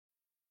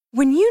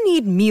When you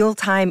need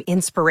mealtime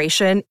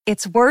inspiration,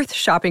 it's worth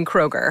shopping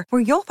Kroger,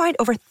 where you'll find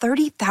over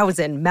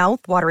 30,000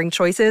 mouth-watering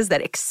choices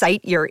that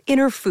excite your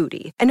inner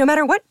foodie. And no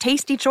matter what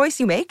tasty choice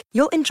you make,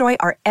 you'll enjoy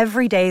our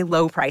everyday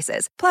low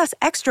prices, plus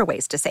extra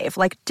ways to save,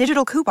 like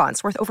digital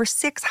coupons worth over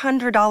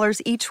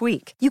 $600 each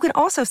week. You can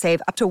also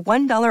save up to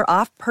 $1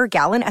 off per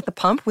gallon at the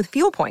pump with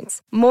fuel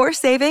points. More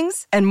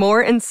savings and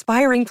more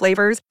inspiring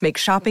flavors make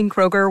shopping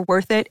Kroger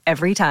worth it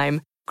every time.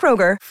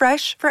 Kroger,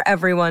 fresh for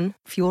everyone.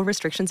 Fuel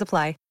restrictions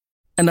apply.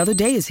 Another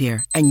day is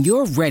here, and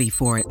you're ready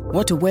for it.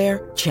 What to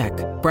wear? Check.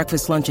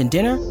 Breakfast, lunch, and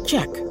dinner?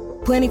 Check.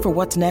 Planning for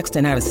what's next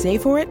and how to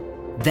save for it?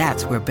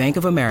 That's where Bank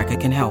of America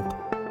can help.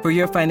 For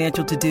your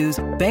financial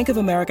to-dos, Bank of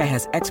America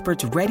has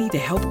experts ready to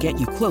help get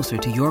you closer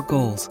to your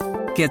goals.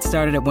 Get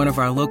started at one of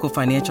our local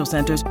financial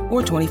centers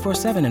or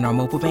 24/7 in our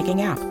mobile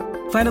banking app.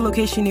 Find a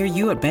location near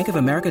you at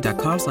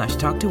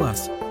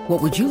bankofamerica.com/talktous.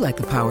 What would you like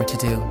the power to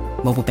do?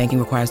 Mobile banking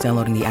requires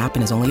downloading the app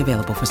and is only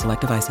available for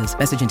select devices.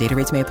 Message and data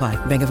rates may apply.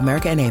 Bank of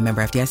America N.A.,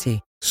 member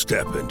FDIC.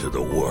 Step into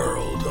the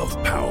world of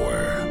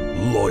power,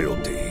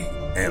 loyalty,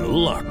 and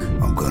luck.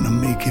 I'm going to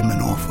make him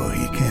an offer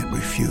he can't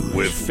refuse.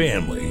 With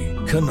family,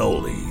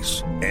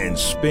 cannolis, and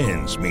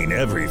spins mean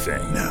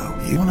everything. Now,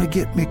 you want to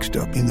get mixed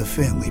up in the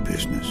family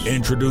business.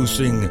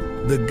 Introducing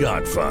The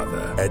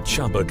Godfather at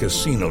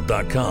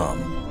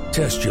ChumbaCasino.com.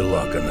 Test your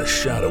luck in the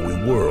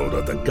shadowy world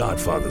of The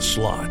Godfather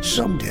slot.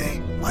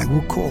 Someday, I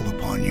will call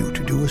upon you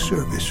to do a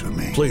service for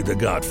me. Play The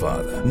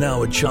Godfather,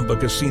 now at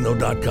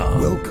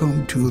ChumbaCasino.com.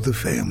 Welcome to the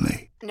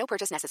family. No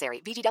purchase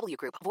necessary. VGW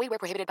Group. Void where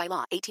prohibited by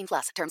law.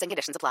 18+. Terms and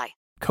conditions apply.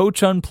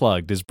 Coach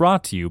Unplugged is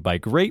brought to you by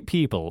great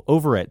people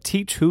over at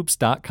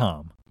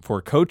TeachHoops.com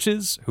for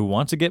coaches who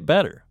want to get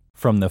better.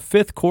 From the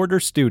Fifth Quarter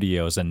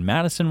Studios in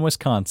Madison,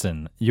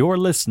 Wisconsin, you're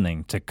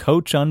listening to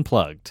Coach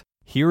Unplugged.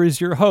 Here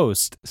is your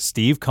host,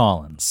 Steve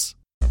Collins.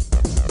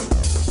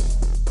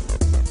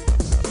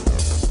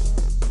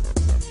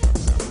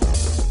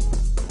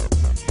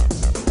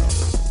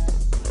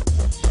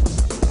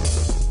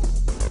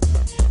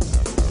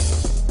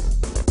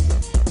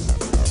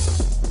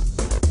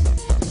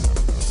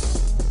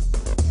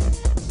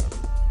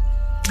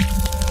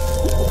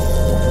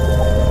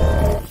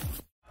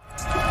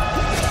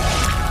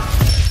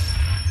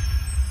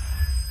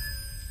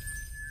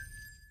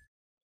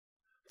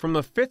 From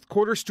the Fifth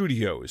Quarter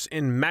Studios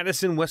in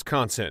Madison,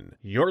 Wisconsin,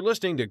 you're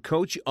listening to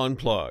Coach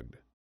Unplugged.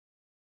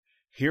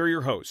 Here are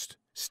your hosts,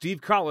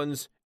 Steve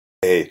Collins.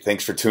 Hey,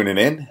 thanks for tuning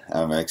in.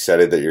 I'm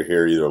excited that you're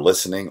here either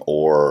listening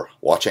or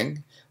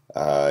watching.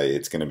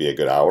 It's going to be a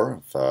good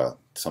hour of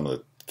some of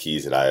the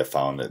keys that I have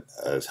found that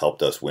has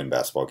helped us win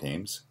basketball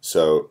games.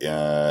 So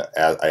I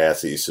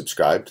ask that you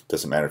subscribe.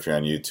 Doesn't matter if you're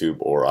on YouTube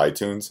or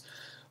iTunes.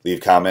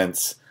 Leave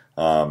comments.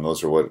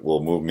 Those are what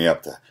will move me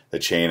up the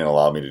chain and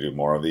allow me to do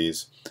more of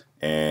these.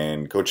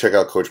 And go check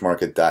out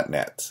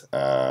coachmarket.net.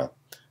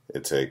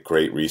 It's a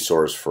great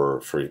resource for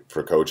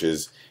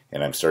coaches,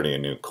 and I'm starting a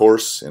new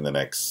course in the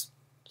next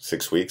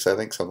 6 weeks, I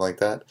think, something like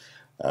that.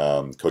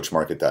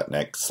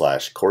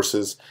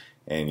 Coachmarket.net/courses,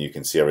 and you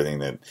can see everything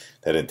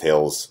that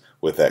entails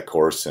with that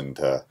course. And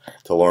to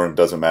learn,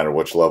 doesn't matter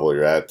which level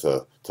you're at,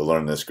 to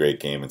learn this great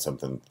game and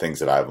things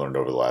that I've learned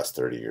over the last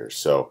 30 years.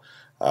 So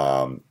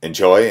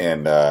enjoy,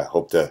 and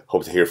hope to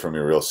hear from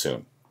you real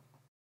soon.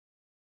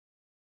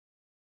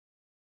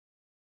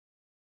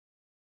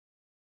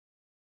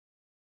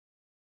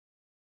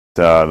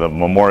 The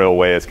Memorial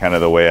Way is kind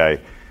of the way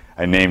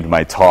I named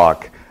my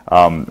talk.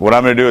 What I'm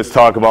going to do is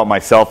talk about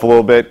myself a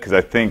little bit, because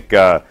I think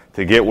to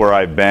get where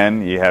I've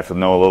been, you have to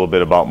know a little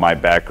bit about my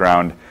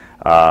background.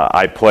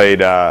 I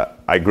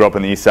grew up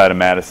on the east side of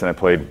Madison. I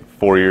played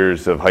 4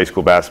 years of high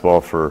school basketball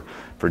for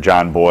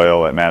John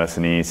Boyle at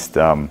Madison East.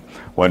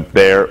 Went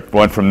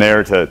from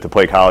there to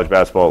play college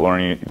basketball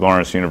at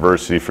Lawrence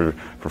University for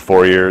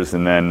 4 years,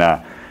 and then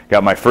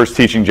got my first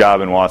teaching job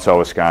in Wausau,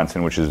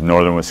 Wisconsin, which is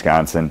northern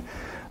Wisconsin.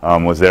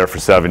 Was there for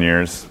 7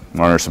 years,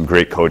 learned some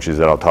great coaches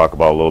that I'll talk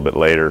about a little bit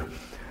later.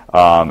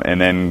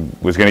 And then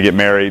was going to get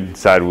married,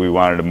 decided we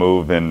wanted to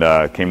move, and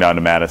came down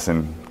to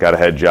Madison, got a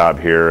head job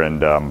here,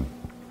 and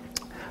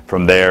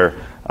from there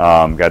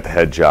got the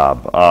head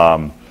job.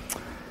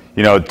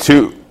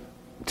 2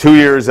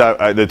 years,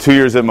 the 2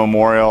 years at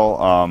Memorial,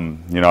 I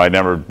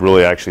never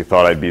really actually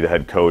thought I'd be the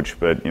head coach,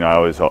 but I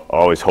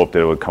always hoped that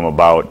it would come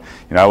about.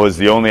 I was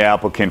the only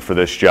applicant for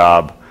this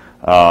job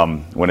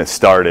when it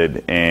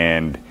started,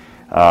 and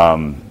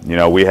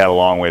we had a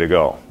long way to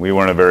go. We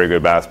weren't a very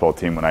good basketball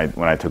team when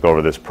I took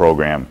over this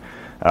program.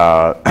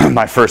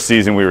 My first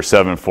season, we were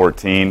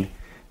 7-14,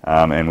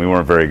 and we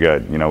weren't very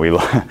good.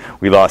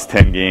 We lost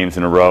 10 games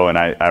in a row, and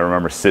I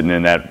remember sitting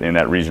in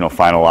that regional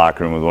final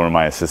locker room with one of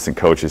my assistant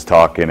coaches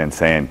talking and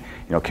saying,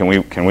 can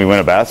we win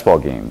a basketball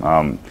game?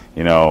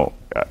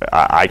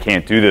 I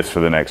can't do this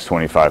for the next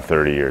 25,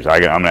 30 years. I'm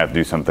going to have to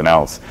do something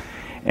else.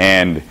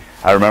 And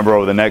I remember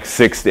over the next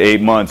 6 to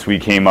 8 months, we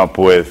came up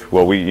with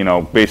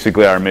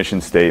basically our mission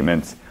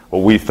statements what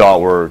we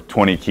thought were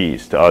 20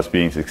 keys to us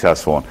being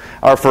successful. And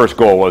our first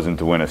goal wasn't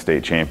to win a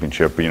state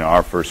championship. You know,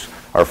 our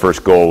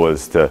first goal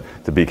was to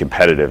be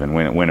competitive and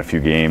win a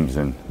few games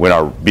and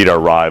beat our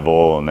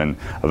rival, and then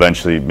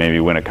eventually maybe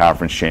win a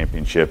conference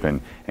championship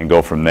and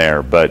go from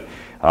there. But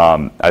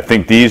I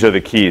think these are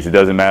the keys. It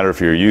doesn't matter if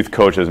you're a youth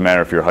coach, it doesn't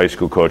matter if you're a high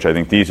school coach. I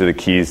think these are the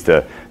keys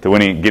to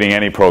getting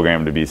any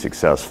program to be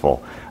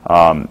successful.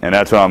 And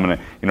that's what I'm going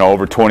to, you know,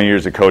 over 20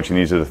 years of coaching,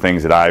 these are the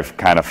things that I've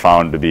kind of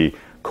found to be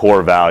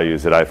core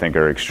values that I think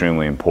are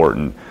extremely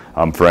important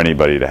for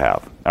anybody to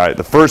have. All right,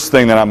 the first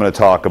thing that I'm going to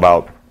talk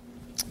about,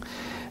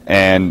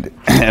 and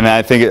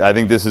I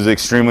think this is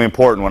extremely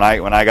important. When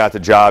I got the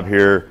job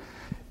here,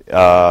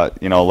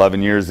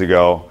 11 years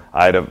ago,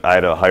 I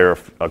had to hire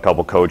a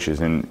couple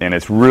coaches, and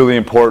it's really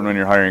important when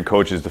you're hiring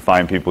coaches to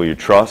find people you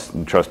trust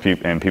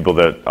people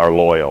that are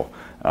loyal.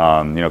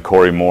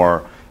 Corey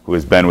Moore, who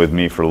has been with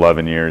me for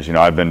 11 years. You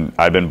know, I've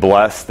been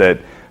blessed that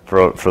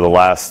for the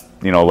last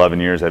 11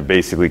 years I've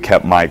basically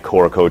kept my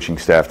core coaching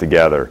staff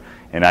together,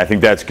 and I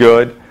think that's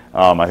good.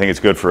 I think it's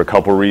good for a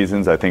couple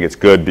reasons. I think it's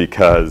good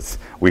because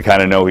we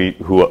kind of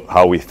know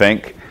how we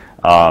think.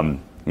 We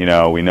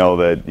know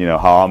that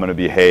how I'm going to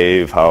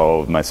behave,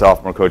 how my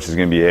sophomore coach is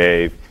going to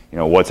behave.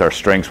 What's our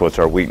strengths, what's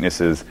our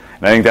weaknesses,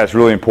 and I think that's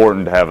really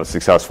important to have a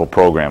successful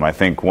program. I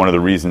think one of the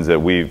reasons that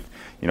we've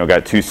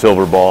got 2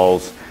 silver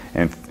balls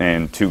and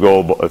 3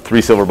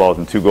 silver balls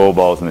and 2 gold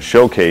balls in the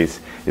showcase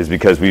is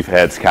because we've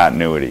had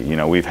continuity.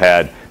 We've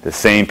had the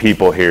same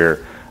people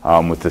here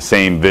with the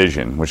same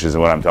vision, which is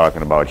what I'm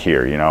talking about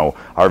here.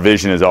 Our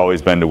vision has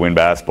always been to win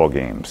basketball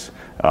games.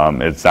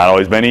 It's not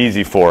always been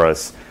easy for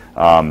us,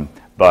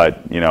 but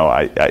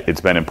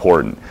it's been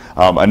important.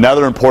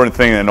 Another important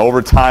thing, and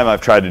over time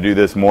I've tried to do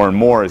this more and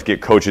more, is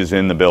get coaches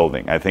in the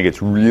building. I think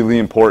it's really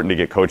important to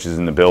get coaches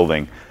in the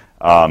building.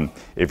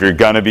 If you're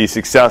going to be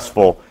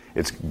successful,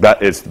 it's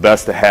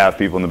best to have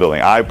people in the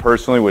building. I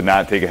personally would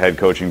not take a head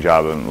coaching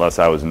job unless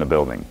I was in the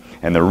building.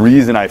 And the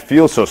reason I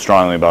feel so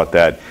strongly about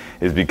that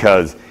is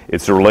because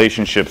it's the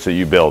relationships that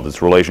you build.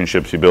 It's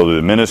relationships you build with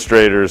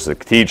administrators, the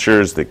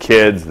teachers, the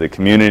kids, the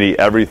community,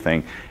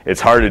 everything.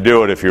 It's hard to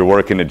do it if you're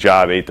working a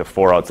job 8 to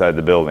 4 outside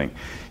the building.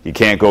 You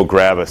can't go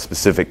grab a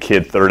specific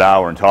kid third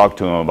hour and talk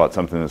to them about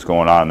something that's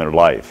going on in their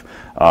life.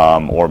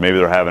 Or maybe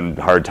they're having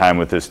a hard time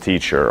with this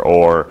teacher,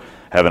 or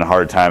having a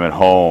hard time at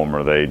home,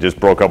 or they just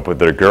broke up with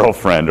their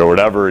girlfriend, or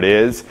whatever it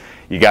is.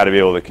 You got to be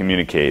able to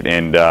communicate.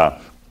 And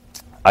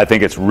I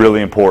think it's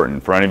really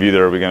important for any of you that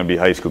are going to be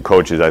high school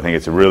coaches. I think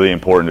it's really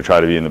important to try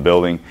to be in the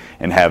building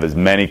and have as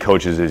many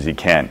coaches as you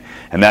can.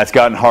 And that's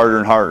gotten harder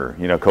and harder.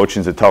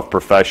 Coaching's a tough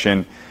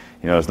profession.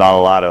 There's not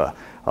a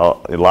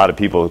lot of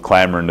people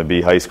clamoring to be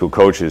high school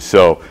coaches.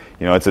 So,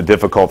 it's a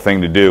difficult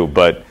thing to do.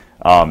 But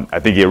I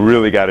think you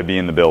really got to be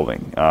in the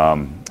building.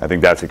 I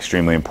think that's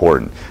extremely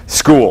important.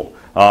 School.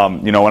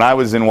 When I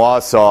was in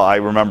Wausau, I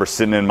remember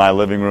sitting in my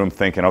living room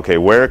thinking, okay,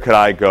 where could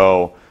I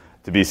go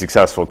to be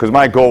successful? Because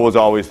my goal was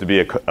always to be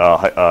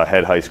a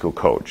head high school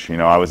coach.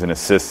 I was an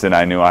assistant.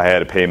 I knew I had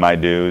to pay my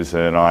dues.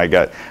 I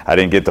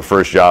didn't get the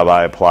first job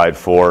I applied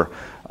for.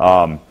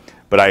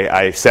 But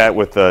I sat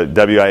with the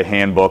WI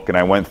handbook, and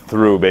I went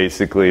through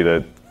basically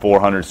the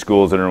 400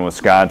 schools that are in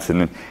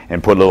Wisconsin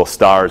and put little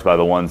stars by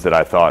the ones that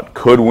I thought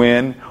could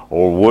win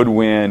or would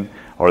win,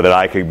 or that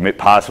I could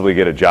possibly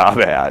get a job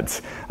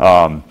at,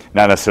 not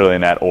necessarily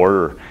in that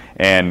order.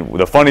 And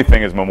the funny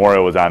thing is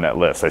Memorial was on that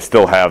list. I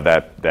still have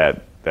that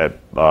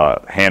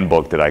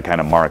handbook that I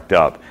kind of marked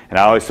up. And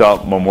I always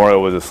thought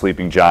Memorial was a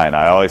sleeping giant.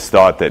 I always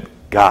thought that,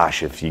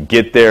 gosh, if you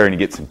get there and you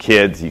get some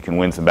kids, you can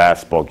win some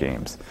basketball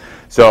games.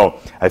 So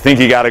I think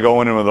you got to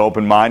go in with an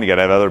open mind. You got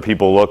to have other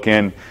people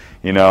looking.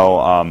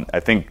 I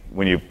think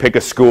when you pick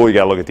a school, you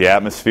got to look at the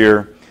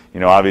atmosphere.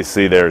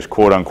 Obviously there's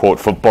quote-unquote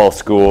football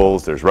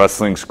schools, there's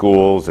wrestling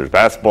schools, there's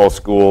basketball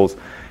schools.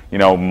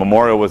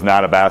 Memorial was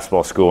not a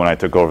basketball school when I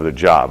took over the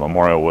job.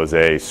 Memorial was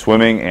a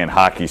swimming and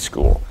hockey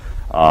school.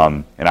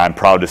 And I'm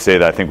proud to say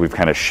that I think we've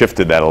kind of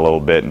shifted that a little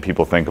bit, and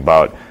people think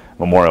about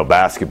Memorial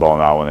basketball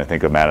now when they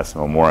think of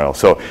Madison Memorial.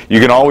 So you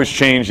can always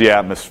change the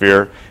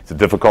atmosphere. It's a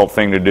difficult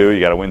thing to do. You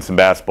got to win some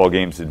basketball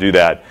games to do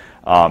that.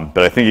 But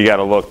I think you got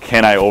to look,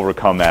 can I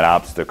overcome that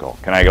obstacle?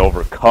 Can I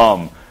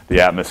overcome the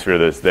atmosphere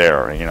that's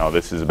there?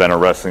 This has been a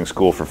wrestling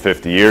school for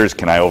 50 years.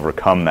 Can I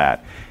overcome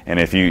that? And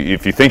if you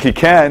think you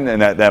can, and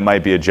that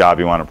might be a job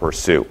you want to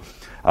pursue.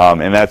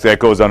 And that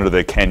goes under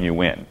the can you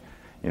win?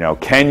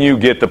 Can you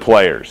get the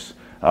players?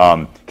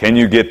 Can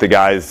you get the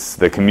guys,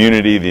 the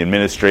community, the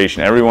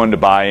administration, everyone to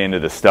buy into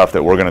the stuff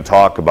that we're going to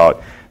talk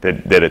about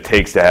that it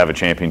takes to have a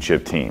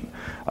championship team?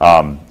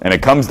 And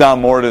it comes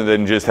down more to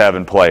than just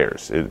having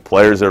players.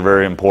 Players are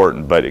very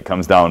important, but it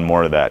comes down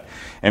more to that.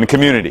 And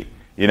community.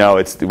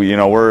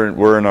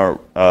 We're in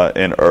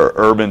an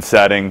urban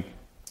setting,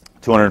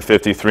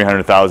 250,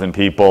 300,000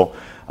 people.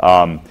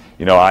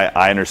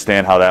 I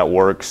understand how that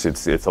works.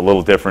 It's a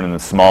little different in the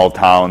small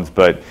towns,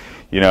 but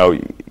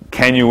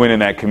can you win in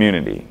that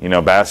community?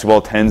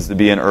 Basketball tends to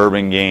be an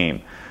urban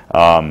game.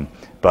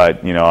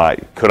 But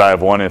could I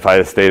have won if I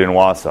had stayed in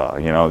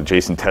Wausau?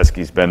 Jason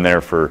Teskey's been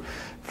there for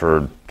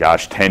for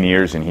 10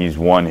 years, and he's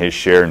won his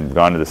share and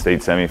gone to the state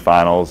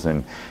semifinals,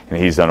 and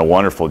he's done a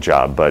wonderful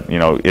job. But,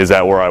 is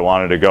that where I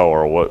wanted to go,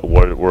 or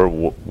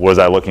was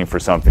I looking for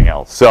something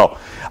else? So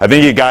I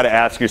think you got to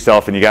ask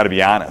yourself, and you got to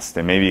be honest,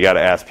 and maybe you got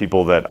to ask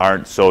people that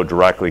aren't so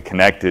directly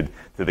connected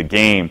to the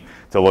game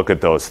to look at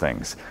those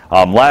things.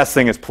 Last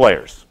thing is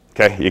players.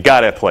 Okay, you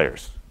got to have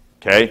players.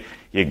 Okay,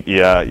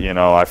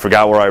 I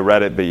forgot where I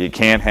read it, but you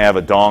can't have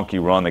a donkey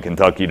run the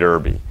Kentucky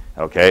Derby.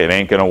 Okay, it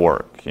ain't going to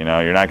work. You're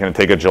not going to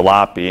take a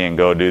jalopy and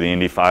go do the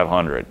Indy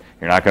 500.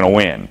 You're not going to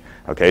win.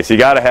 Okay, so you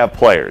got to have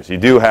players. You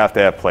do have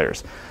to have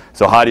players.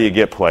 So how do you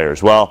get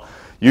players? Well,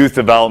 youth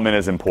development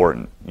is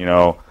important.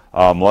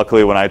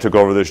 Luckily, when I took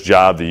over this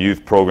job, the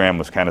youth program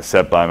was kind of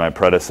set by my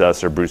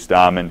predecessor, Bruce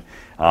Dahman.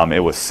 It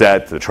was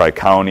set to the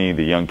Tri-County.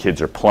 The young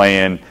kids are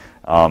playing.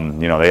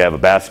 They have a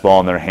basketball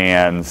in their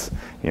hands.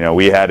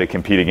 We had to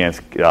compete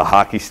against a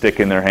hockey stick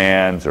in their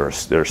hands, or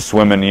they're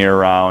swimming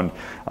year-round.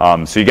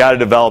 So you got to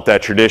develop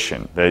that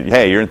tradition that,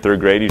 hey, you're in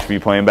third grade, you should be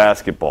playing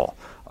basketball.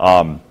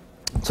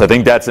 So I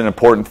think that's an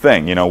important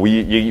thing.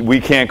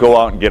 We can't go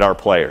out and get our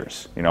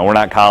players. We're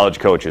not college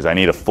coaches. I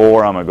need a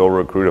 4. I'm going to go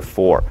recruit a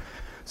 4.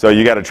 So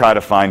you got to try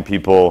to find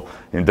people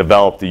and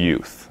develop the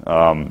youth.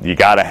 You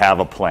got to have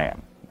a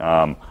plan.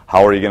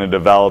 How are you going to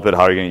develop it?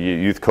 How are you going to get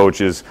youth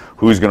coaches?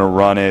 Who's going to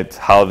run it?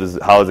 How is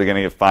it going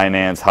to get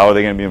financed? How are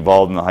they going to be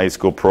involved in the high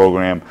school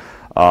program?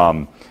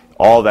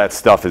 All that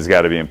stuff has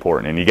got to be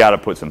important, and you got to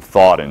put some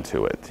thought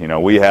into it.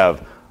 We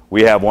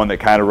have one that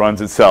kind of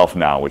runs itself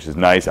now, which is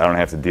nice. I don't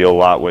have to deal a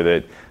lot with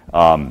it.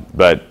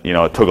 But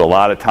it took a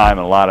lot of time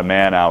and a lot of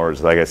man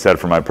hours, like I said,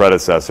 for my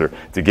predecessor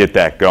to get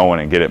that going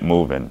and get it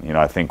moving.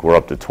 I think we're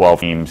up to 12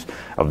 teams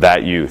of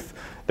that youth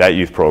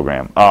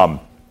program.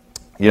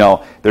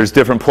 There's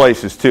different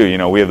places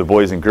too. We have the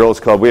Boys and Girls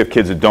Club. We have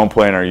kids that don't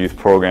play in our youth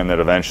program that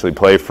eventually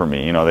play for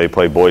me. They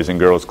play Boys and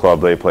Girls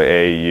Club. They play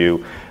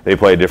AAU. They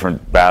play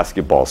different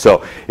basketball.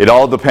 So it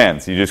all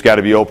depends. You just got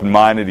to be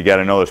open-minded. You got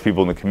to know there's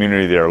people in the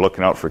community that are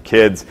looking out for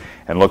kids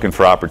and looking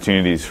for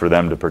opportunities for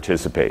them to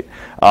participate.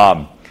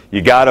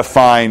 You got to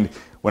find,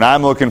 when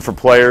I'm looking for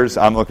players,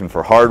 I'm looking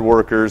for hard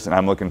workers, and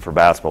I'm looking for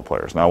basketball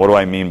players. Now, what do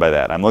I mean by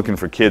that? I'm looking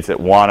for kids that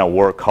want to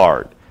work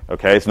hard.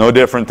 Okay, it's no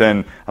different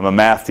than, I'm a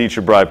math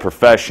teacher by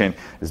profession.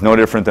 It's no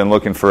different than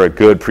looking for a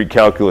good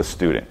pre-calculus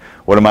student.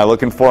 What am I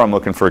looking for? I'm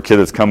looking for a kid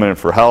that's coming in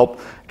for help,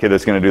 a kid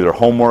that's going to do their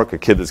homework, a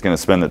kid that's going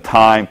to spend the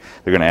time,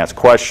 they're going to ask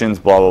questions,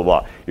 blah, blah,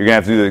 blah. You're going to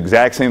have to do the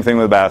exact same thing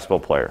with a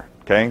basketball player.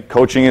 Okay,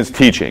 coaching is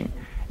teaching.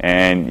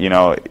 And, you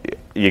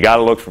got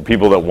to look for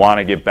people that want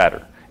to get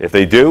better. If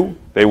they do,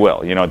 they will.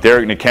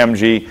 Derek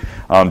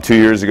Nikemji, 2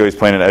 years ago, he's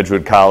playing at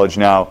Edgewood College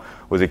now,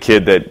 was a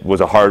kid that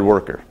was a hard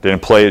worker.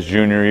 Didn't play his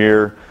junior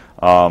year.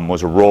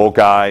 Was a role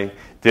guy,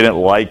 didn't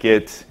like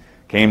it,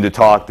 came to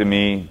talk to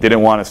me,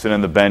 didn't want to sit on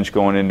the bench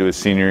going into his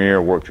senior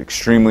year, worked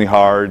extremely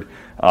hard,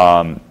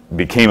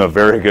 became a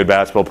very good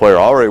basketball player,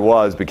 already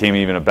was, became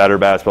even a better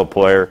basketball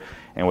player,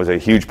 and was a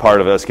huge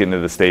part of us getting to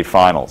the state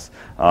finals.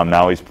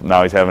 Now he's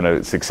having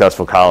a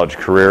successful college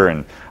career,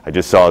 and I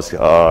just saw his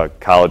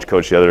college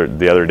coach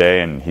the other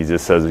day, and he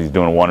just says he's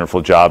doing a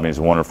wonderful job and he's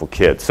a wonderful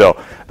kid.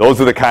 So those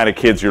are the kind of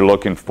kids you're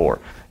looking for.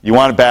 You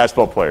want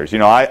basketball players.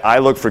 I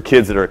look for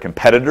kids that are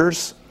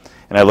competitors,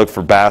 and I look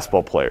for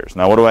basketball players.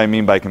 Now, what do I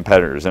mean by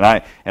competitors? And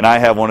I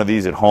have one of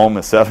these at home,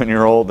 a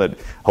 7-year-old that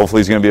hopefully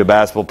he's going to be a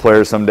basketball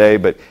player someday,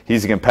 but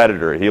he's a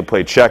competitor. He'll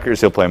play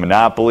checkers, he'll play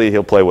Monopoly,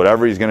 he'll play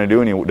whatever he's going to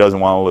do, and he doesn't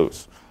want to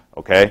lose.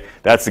 Okay?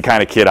 That's the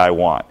kind of kid I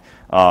want.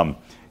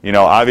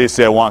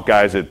 Obviously I want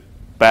guys that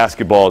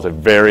basketball is a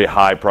very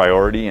high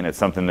priority, and it's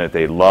something that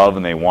they love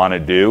and they want to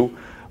do,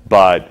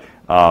 but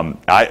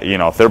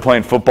if they're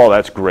playing football,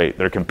 that's great.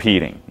 They're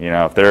competing.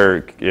 If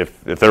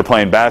they're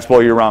playing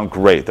basketball year-round,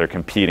 great. They're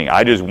competing.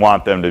 I just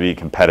want them to be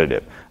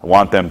competitive. I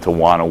want them to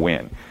want to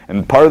win.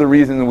 And part of the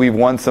reason we've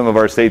won some of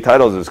our state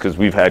titles is because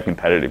we've had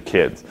competitive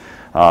kids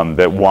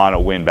that want to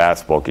win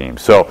basketball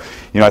games. So,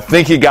 I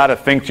think you got to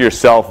think to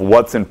yourself,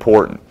 what's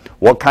important?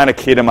 What kind of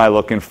kid am I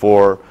looking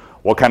for?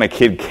 What kind of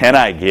kid can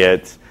I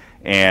get?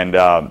 And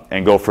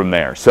go from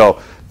there.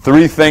 So,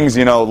 3 things,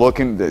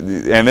 looking,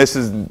 and this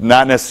is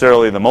not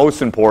necessarily the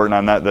most important.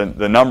 I'm not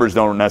the numbers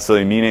don't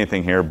necessarily mean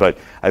anything here, but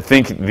I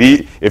think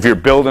if you're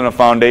building a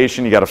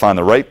foundation, you got to find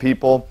the right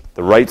people,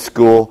 the right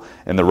school,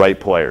 and the right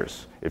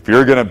players. If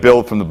you're going to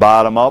build from the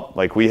bottom up,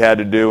 like we had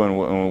to do,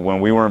 and when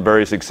we weren't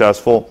very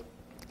successful,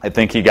 I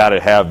think you got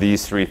to have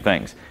these 3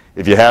 things.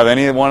 If you have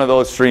any one of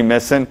those 3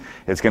 missing,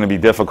 it's going to be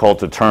difficult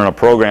to turn a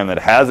program that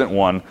hasn't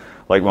won,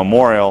 like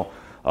Memorial,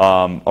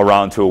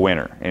 around to a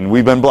winner. And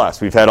we've been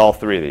blessed. We've had all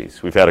 3 of these.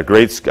 I got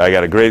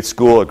a great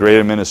school, a great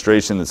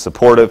administration that's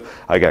supportive,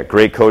 I got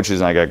great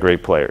coaches, and I got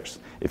great players.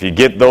 If you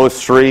get those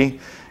 3,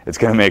 it's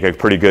going to make a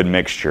pretty good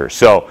mixture.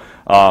 So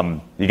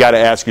you got to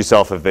ask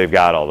yourself if they've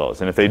got all those.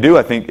 And if they do,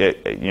 I think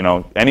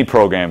any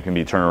program can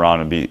be turned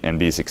around and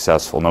be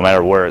successful, no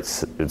matter where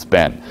it's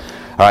been.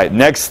 All right,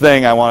 next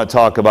thing I want to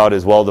talk about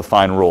is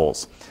well-defined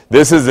roles.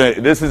 This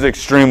is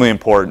extremely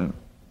important.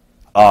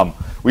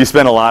 We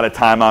spend a lot of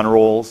time on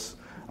roles.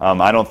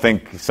 I don't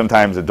think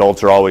sometimes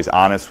adults are always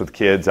honest with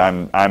kids.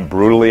 I'm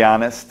brutally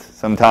honest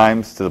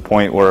sometimes, to the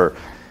point where,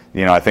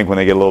 I think when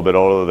they get a little bit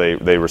older,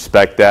 they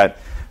respect that.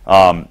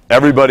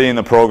 Everybody in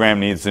the program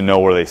needs to know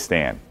where they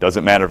stand.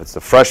 Doesn't matter if it's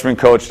the freshman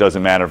coach,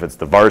 doesn't matter if it's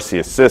the varsity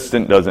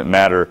assistant, doesn't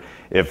matter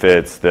if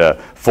it's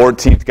the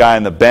 14th guy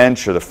on the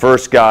bench or the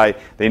first guy.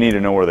 They need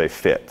to know where they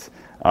fit.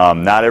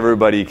 Not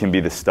everybody can be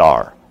the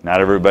star. Not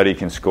everybody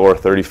can score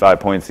 35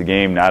 points a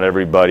game. Not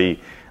everybody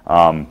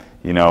can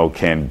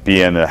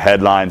be in the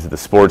headlines of the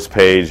sports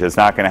page. It's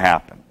not going to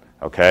happen,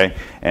 okay?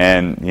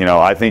 And,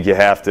 I think you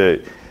have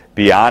to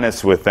be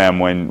honest with them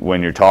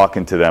when you're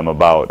talking to them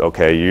about,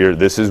 okay,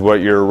 this is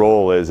what your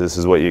role is, this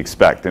is what you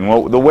expect.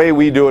 And the way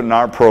we do it in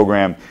our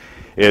program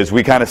is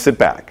we kind of sit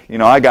back.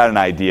 I got an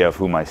idea of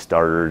who my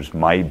starters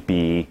might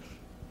be.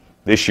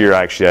 This year,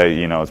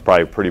 actually, it's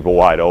probably pretty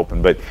wide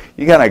open, but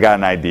you kind of got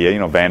an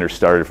idea. Vander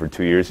started for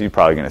 2 years. He's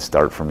probably going to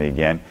start for me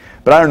again.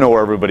 But I don't know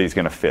where everybody's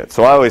going to fit.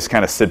 So I always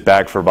kind of sit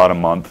back for about a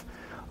month,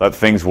 let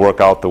things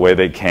work out the way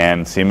they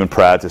can, see them in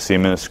practice, see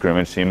them in a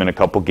scrimmage, see them in a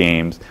couple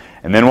games.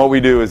 And then what we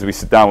do is we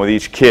sit down with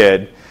each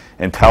kid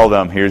and tell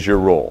them, here's your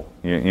role.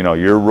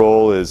 Your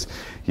role is,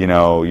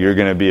 you're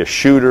going to be a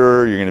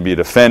shooter, you're going to be a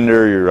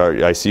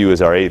defender, I see you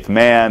as our eighth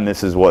man.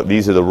 These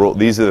are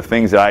the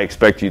things that I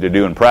expect you to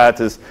do in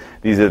practice.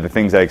 These are the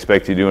things I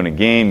expect you to do in a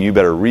game. You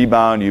better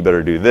rebound, you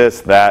better do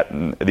this, that,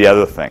 and the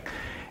other thing.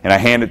 And I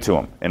hand it to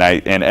them.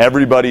 And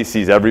everybody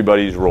sees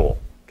everybody's role.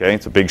 Okay?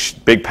 It's a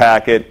big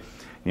packet.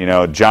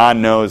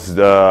 John knows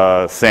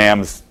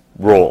Sam's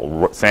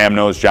role. Sam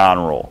knows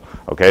John's role.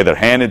 Okay? They're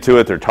handed to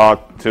it. They're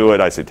talked to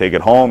it. I say, take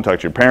it home. Talk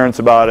to your parents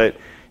about it.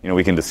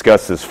 We can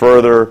discuss this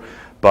further.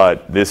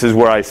 But this is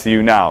where I see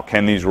you now.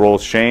 Can these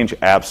roles change?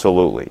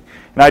 Absolutely.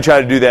 And I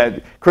try to do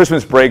that.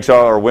 Christmas breaks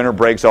or winter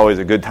breaks always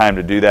a good time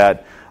to do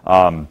that.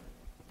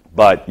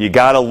 But you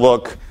got to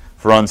look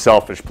for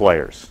unselfish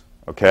players.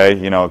 Okay,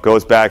 it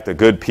goes back to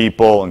good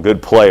people and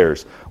good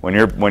players. When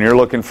you're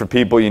looking for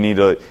people, you need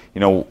to,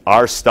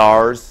 our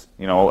stars.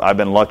 I've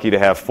been lucky to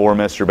have 4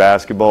 Mr.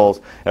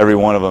 Basketballs. Every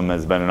one of them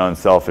has been an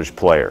unselfish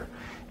player.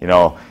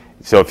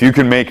 So if you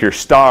can make your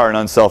star an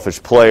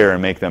unselfish player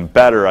and make them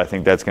better, I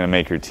think that's going to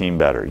make your team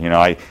better.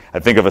 I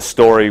think of a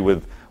story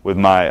with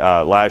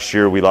my last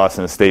year we lost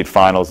in the state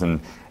finals in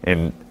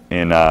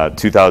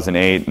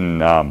 2008,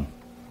 and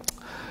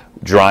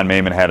Jerron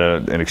Mayman had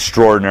an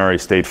extraordinary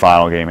state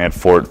final game. He had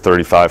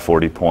 35,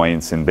 40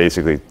 points, and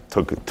basically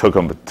took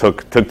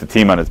the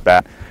team on his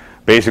back.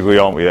 Basically,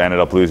 we ended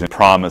up losing.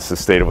 Promised the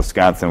state of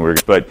Wisconsin,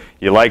 but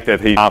you like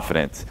that he's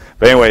confident.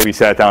 But anyway, we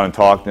sat down and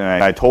talked, and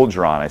I told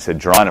Jerron, I said,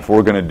 Jerron, if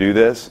we're going to do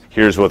this,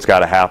 here's what's got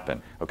to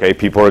happen. Okay,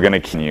 people are going to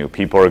kill you.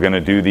 People are going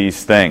to do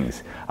these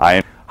things.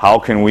 How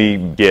can we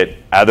get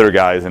other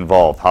guys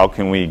involved? How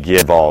can we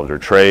get involved, or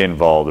Trey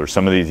involved, or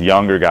some of these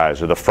younger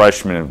guys, or the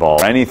freshmen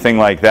involved, or anything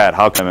like that?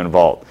 How can I'm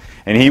involved?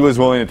 And he was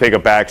willing to take a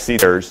back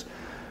seat.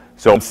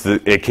 So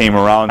it came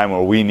around time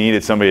where we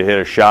needed somebody to hit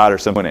a shot or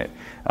something.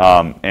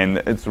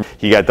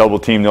 He got double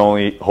teamed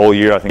the whole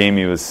year. I think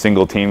he was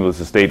single teamed with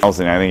the state finals,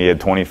 and I think he had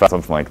 25,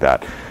 something like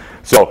that.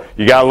 So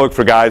you got to look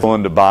for guys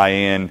willing to buy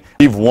in.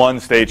 We've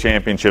won state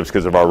championships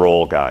because of our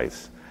role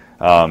guys.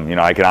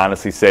 I can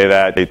honestly say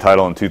that. State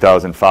title in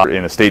 2005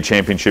 in a state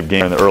championship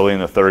game early in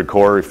the third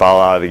quarter. We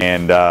fouled out of the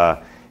game,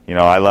 and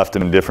I left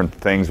him in different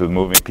things with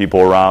moving people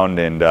around.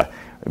 And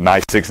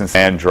my 6 and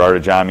 7,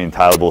 Gerard Ajami and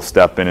Tyler will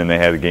step in, and they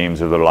had the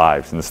games of their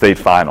lives in the state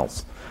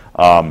finals.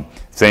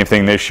 Same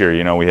thing this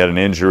year. We had an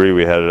injury.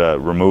 We had to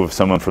remove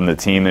someone from the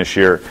team this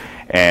year,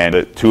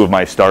 and 2 of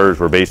my starters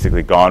were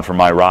basically gone from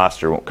my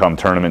roster come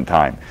tournament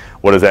time.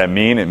 What does that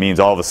mean? It means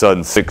all of a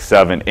sudden 6,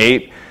 7,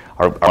 8,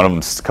 a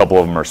couple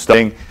of them are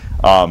starting.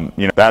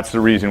 That's the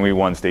reason we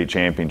won state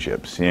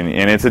championships, and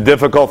it's a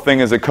difficult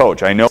thing as a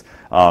coach. I know,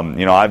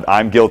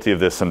 I'm guilty of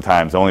this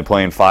sometimes. Only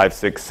playing 5,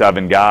 6,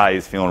 7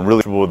 guys, feeling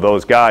really comfortable with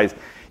those guys.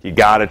 You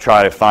got to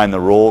try to find the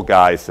role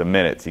guys some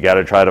minutes. You got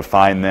to try to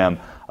find them.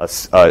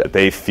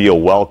 They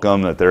feel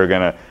welcome, that they're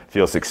going to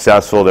feel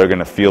successful. They're going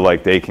to feel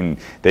like they can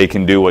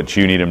do what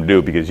you need them to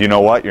do. Because you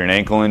know what, you're an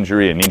ankle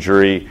injury, an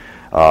injury,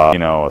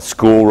 a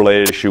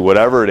school-related issue,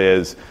 whatever it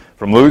is,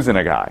 from losing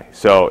a guy.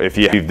 So if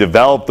you've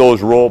developed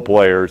those role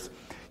players,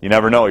 you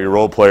never know. Your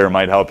role player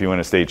might help you win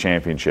a state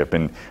championship.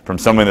 And from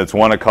someone that's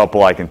won a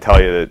couple, I can tell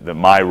you that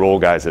my role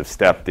guys have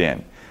stepped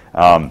in.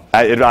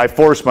 I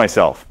forced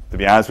myself, to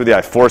be honest with you,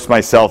 I forced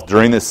myself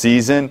during the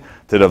season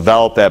to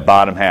develop that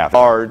bottom half.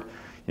 Hard.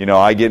 I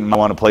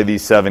want to play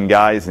these 7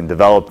 guys and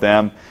develop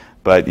them.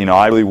 But,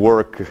 I really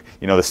work,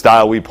 the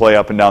style we play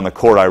up and down the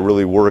court, I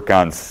really work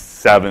on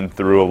 7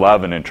 through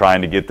 11 and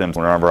trying to get them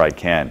wherever I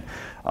can.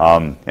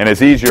 And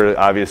it's easier,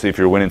 obviously, if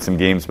you're winning some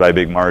games by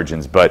big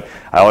margins. But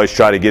I always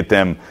try to get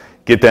them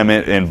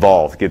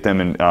involved, get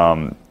them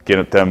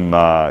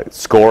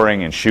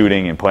scoring and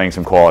shooting and playing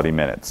some quality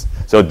minutes.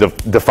 So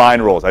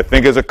define roles. I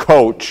think as a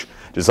coach,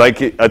 just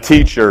like a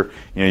teacher,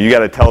 you got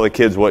to tell the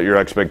kids what your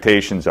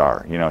expectations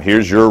are.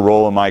 Here's your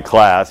role in my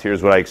class.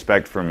 Here's what I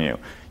expect from you.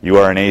 You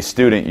are an A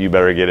student. You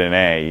better get an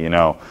A.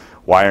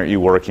 Why aren't you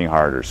working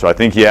harder? So I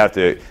think you have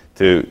to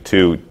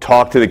to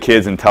talk to the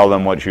kids and tell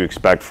them what you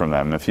expect from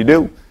them. And if you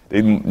do,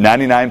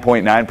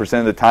 99.9%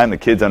 of the time the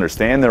kids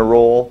understand their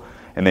role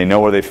and they know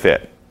where they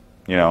fit.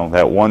 You know,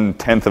 that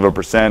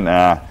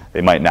 0.1%,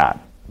 they might not.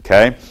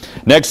 Okay.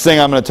 Next thing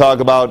I'm going to talk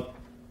about,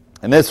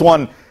 and this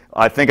one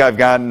I think I've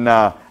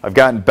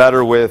gotten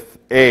better with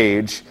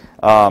age,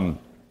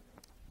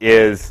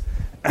 is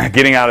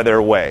getting out of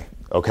their way.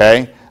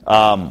 Okay.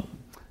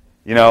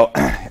 You know,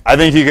 I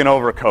think you can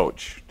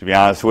overcoach, to be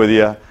honest with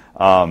you.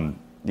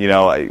 You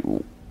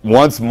know,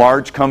 once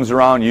March comes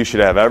around, you should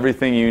have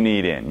everything you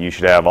need in. You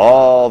should have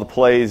all the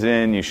plays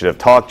in. You should have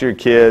talked to your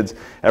kids.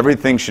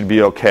 Everything should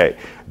be okay.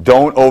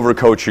 Don't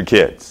overcoach your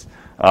kids.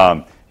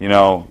 You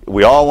know,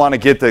 we all want to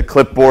get the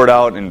clipboard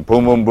out and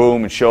boom, boom,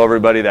 boom, and show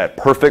everybody that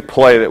perfect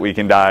play that we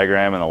can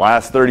diagram in the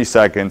last 30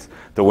 seconds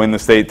to win the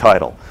state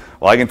title.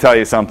 Well, I can tell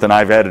you something.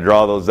 I've had to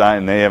draw those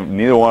down, and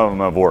neither one of them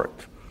have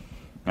worked.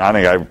 I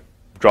think I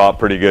draw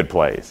pretty good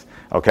plays.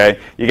 Okay,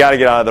 you got to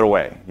get out of their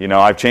way. You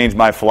know, I've changed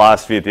my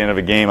philosophy at the end of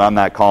a game. I'm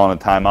not calling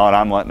a timeout.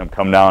 I'm letting them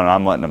come down and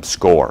I'm letting them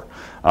score.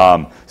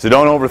 So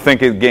don't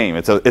overthink a game.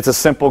 It's a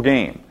simple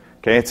game.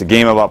 Okay, it's a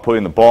game about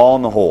putting the ball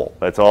in the hole.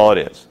 That's all it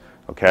is.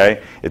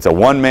 Okay, it's a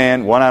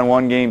one-man,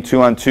 one-on-one game,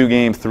 two-on-two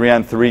game,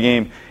 three-on-three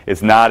game.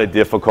 It's not a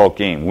difficult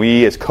game.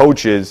 We as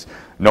coaches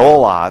know a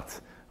lot.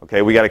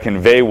 Okay, we got to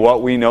convey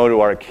what we know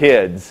to our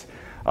kids,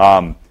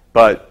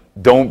 but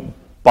don't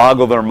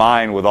boggle their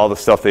mind with all the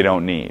stuff they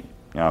don't need.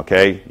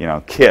 Okay, you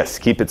know, KISS,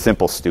 keep it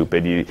simple,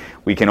 stupid.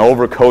 We can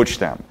overcoach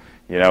them.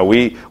 You know,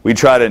 we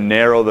try to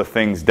narrow the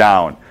things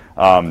down.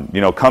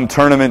 You know, come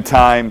tournament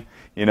time,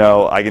 you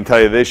know, I can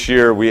tell you this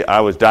year I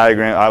was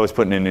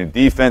putting in new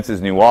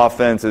defenses, new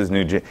offenses,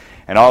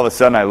 and all of a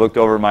sudden I looked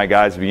over at my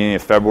guys at the beginning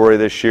of February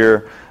this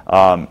year,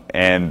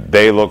 and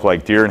they looked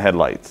like deer in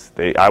headlights.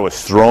 I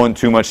was throwing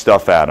too much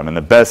stuff at them, and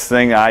the best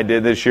thing I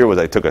did this year was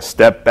I took a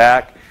step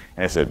back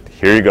and I said,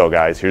 "Here you go,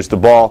 guys. Here's the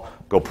ball.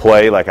 Go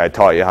play like I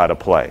taught you how to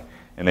play."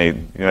 And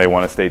they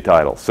won a state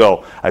title.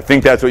 So I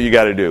think that's what you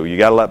got to do. You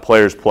got to let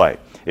players play.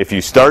 If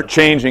you start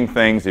changing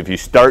things, if you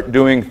start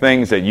doing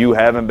things that you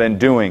haven't been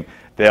doing,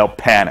 they'll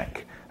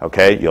panic.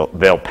 Okay,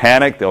 they'll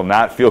panic. They'll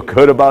not feel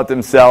good about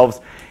themselves,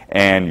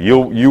 and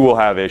you will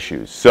have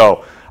issues.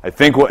 So I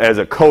think as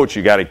a coach,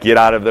 you got to get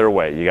out of their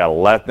way. You got to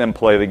let them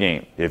play the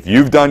game. If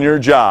you've done your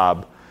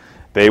job,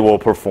 they will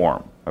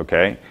perform.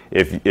 Okay,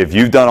 if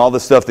you've done all the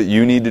stuff that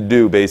you need to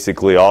do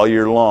basically all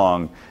year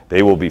long,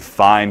 they will be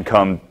fine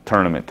come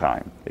tournament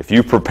time. If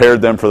you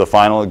prepared them for the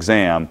final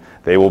exam,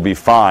 they will be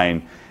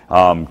fine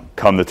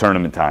come the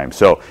tournament time.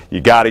 So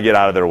you got to get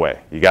out of their way.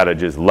 You got to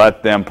just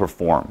let them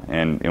perform.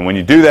 And when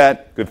you do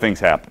that, good things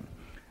happen.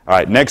 All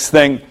right, next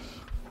thing.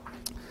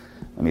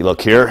 Let me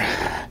look here.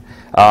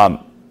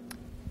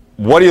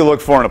 What do you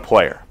look for in a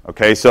player?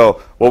 Okay,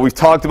 so what we've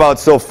talked about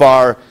so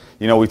far,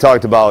 you know, we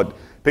talked about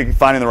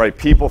finding the right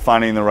people,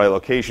 finding the right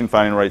location,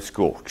 finding the right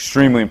school.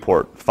 Extremely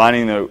important.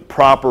 Finding the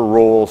proper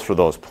roles for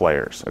those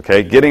players.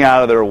 Okay, getting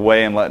out of their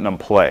way and letting them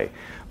play.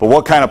 But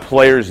what kind of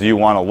players do you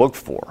want to look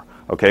for?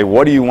 Okay,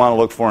 what do you want to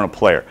look for in a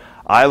player?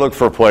 I look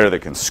for a player that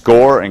can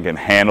score and can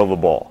handle the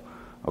ball.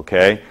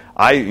 Okay,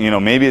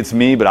 maybe it's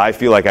me, but I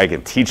feel like I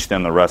can teach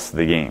them the rest of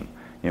the game.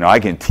 You know, I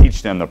can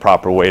teach them the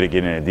proper way to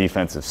get in a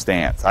defensive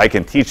stance. I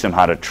can teach them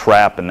how to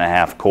trap in the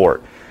half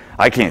court.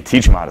 I can't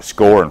teach them how to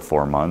score in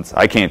 4 months.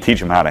 I can't teach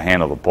them how to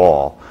handle the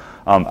ball.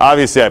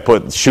 Obviously,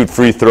 I shoot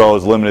free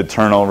throws, limited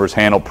turnovers,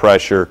 handle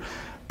pressure,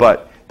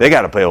 but they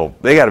got to be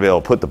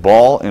able to put the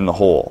ball in the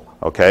hole,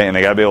 okay, and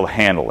they got to be able to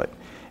handle it.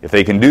 If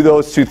they can do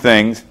those two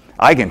things,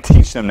 I can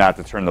teach them not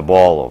to turn the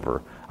ball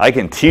over. I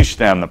can teach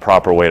them the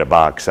proper way to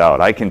box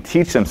out. I can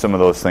teach them some of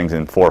those things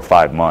in 4 or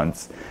 5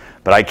 months,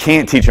 but I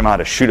can't teach them how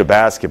to shoot a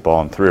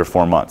basketball in 3 or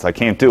 4 months. I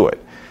can't do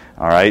it.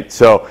 All right,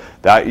 so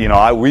that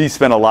we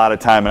spend a lot of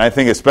time, and I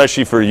think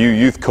especially for you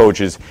youth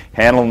coaches,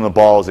 handling the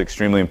ball is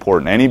extremely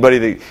important. Anybody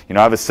that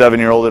I have a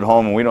 7-year-old at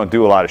home, and we don't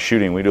do a lot of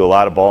shooting; we do a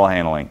lot of ball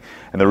handling.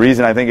 And the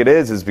reason I think it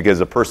is because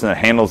the person that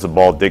handles the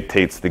ball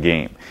dictates the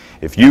game.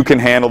 If you can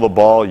handle the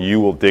ball, you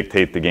will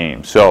dictate the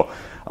game. So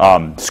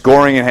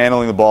scoring and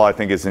handling the ball, I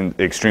think, is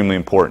extremely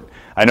important.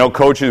 I know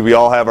coaches, we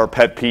all have our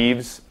pet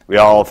peeves. We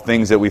all have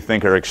things that we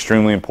think are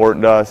extremely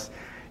important to us.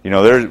 You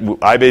know,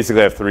 I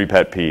basically have 3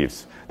 pet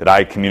peeves that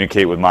I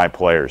communicate with my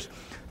players.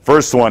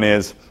 First one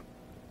is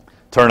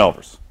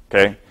turnovers,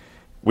 okay?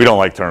 We don't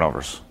like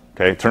turnovers,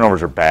 okay?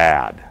 Turnovers are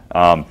bad.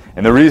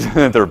 And the reason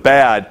that they're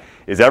bad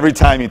is every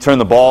time you turn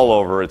the ball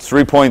over, it's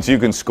 3 points you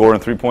can score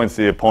and 3 points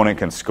the opponent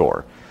can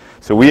score.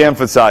 So we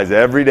emphasize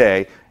every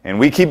day, and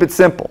we keep it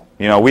simple.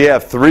 You know, we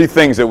have 3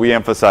 things that we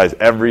emphasize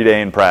every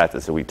day in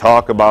practice that we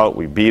talk about,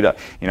 we beat up.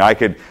 You know, I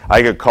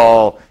could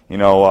call,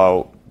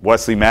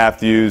 Wesley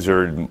Matthews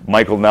or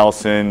Michael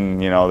Nelson,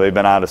 they've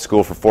been out of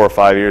school for 4 or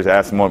 5 years,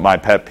 ask them what my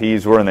pet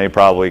peeves were, and they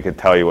probably could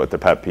tell you what the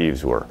pet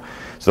peeves were.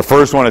 So the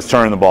first one is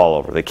turning the ball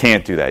over. They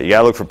can't do that. You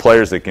got to look for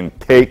players that can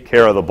take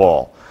care of the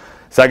ball.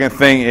 Second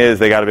thing is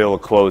they got to be able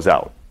to close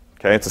out.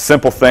 Okay, it's a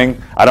simple thing.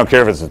 I don't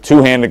care if it's a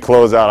 2-handed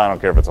closeout. I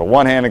don't care if it's a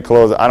 1-handed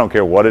closeout. I don't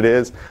care what it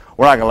is.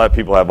 We're not going to let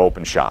people have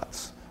open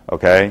shots.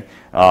 okay?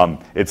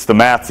 It's the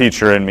math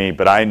teacher in me,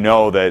 but I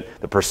know that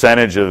the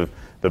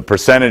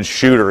percentage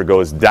shooter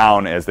goes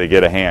down as they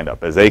get a hand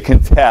up. As they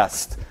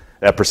contest,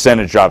 that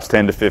percentage drops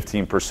 10 to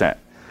 15%.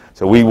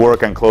 So we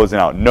work on closing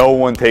out. No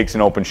one takes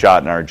an open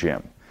shot in our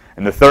gym.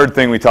 And the third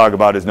thing we talk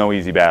about is no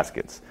easy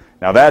baskets.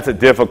 Now that's a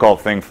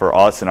difficult thing for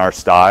us in our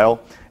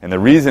style, and the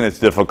reason it's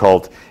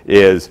difficult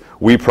is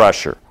we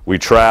pressure, we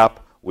trap,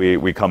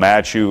 we come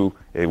at you,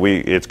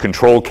 it's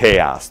controlled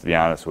chaos, to be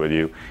honest with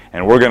you,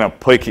 and we're going to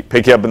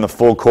pick you up in the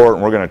full court,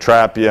 and we're going to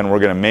trap you, and we're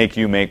going to make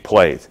you make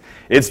plays.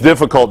 It's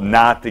difficult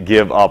not to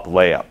give up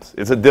layups.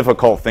 It's a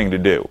difficult thing to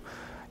do.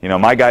 You know,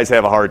 my guys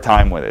have a hard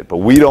time with it, but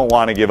we don't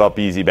want to give up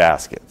easy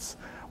baskets.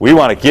 We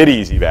want to get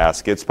easy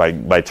baskets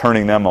by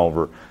turning them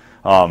over,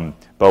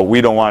 but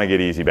we don't want to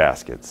get easy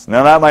baskets.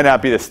 Now that might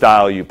not be the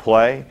style you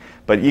play,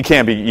 but you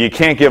can't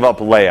give up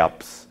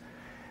layups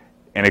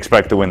and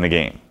expect to win the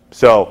game.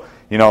 So,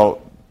 you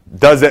know,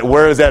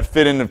 where does that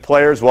fit into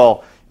players?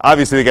 Well,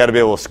 obviously they got to be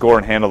able to score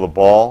and handle the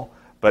ball,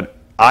 but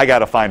I got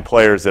to find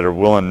players that are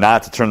willing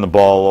not to turn the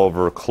ball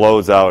over,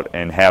 close out,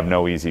 and have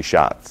no easy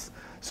shots.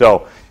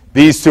 So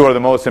these two are the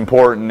most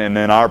important, and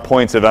then our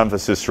points of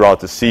emphasis throughout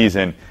the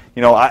season.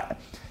 You know,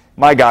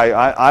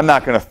 I'm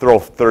not going to throw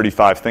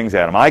 35 things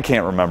at him. I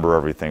can't remember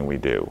everything we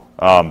do.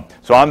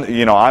 So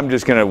I'm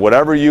just going to,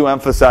 whatever you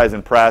emphasize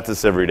in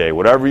practice every day,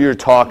 whatever you're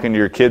talking to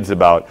your kids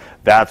about,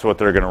 that's what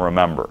they're going to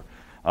remember.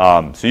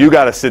 So you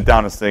got to sit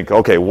down and think,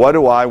 okay, what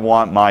do I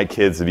want my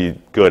kids to be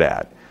good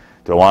at?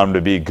 Do I want them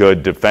to be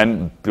good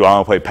defend? Do I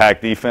want to play pack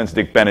defense,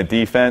 Dick Bennett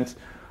defense?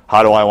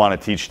 How do I want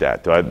to teach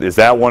that? Is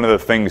that one of the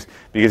things?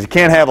 Because you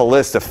can't have a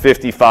list of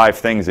 55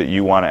 things that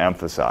you want to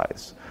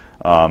emphasize.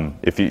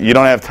 If you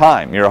don't have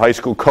time, you're a high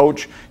school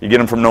coach, you get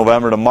them from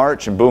November to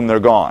March, and boom,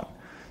 they're gone.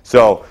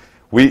 So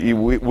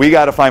we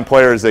got to find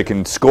players that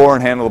can score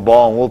and handle the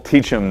ball, and we'll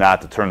teach them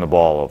not to turn the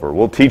ball over.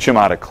 We'll teach them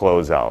how to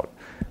close out.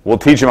 We'll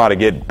teach them how to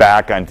get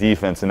back on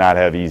defense and not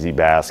have easy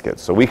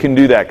baskets. So we can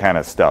do that kind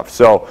of stuff.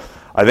 So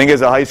I think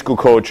as a high school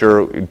coach,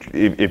 or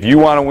if you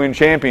want to win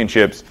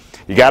championships,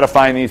 you got to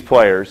find these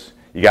players.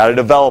 You got to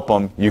develop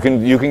them. You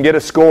can get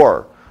a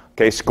scorer.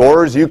 Okay,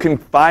 scorers, you can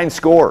find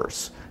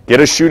scorers. Get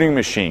a shooting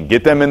machine.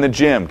 Get them in the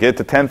gym. Get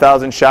the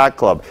 10,000 shot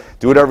club.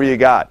 Do whatever you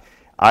got.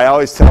 I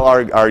always tell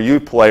our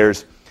youth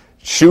players,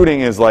 shooting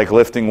is like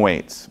lifting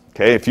weights.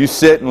 Okay, if you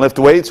sit and lift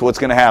weights, what's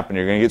going to happen?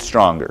 You're going to get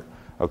stronger.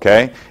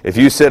 Okay, if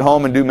you sit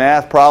home and do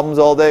math problems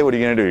all day, what are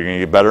you going to do? You're going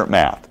to get better at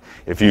math.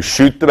 If you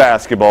shoot the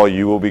basketball,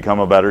 you will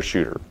become a better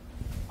shooter.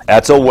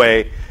 That's a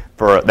way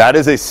that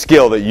is a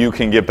skill that you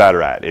can get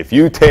better at. If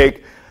you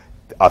take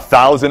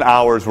 1,000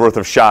 hours worth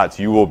of shots,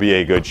 you will be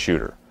a good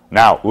shooter.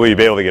 Now, will you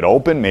be able to get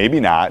open? Maybe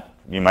not.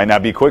 You might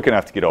not be quick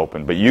enough to get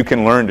open, but you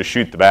can learn to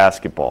shoot the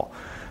basketball.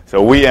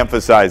 So we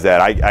emphasize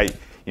that.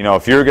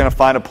 If you're going to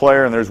find a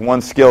player and there's one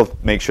skill,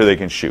 make sure they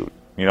can shoot.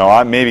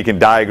 I maybe can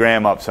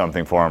diagram up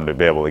something for them to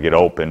be able to get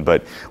open,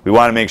 but we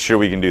want to make sure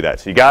we can do that.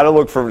 So you got to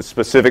look for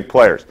specific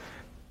players.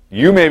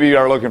 You maybe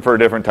are looking for a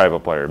different type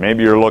of player.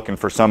 Maybe you're looking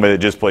for somebody that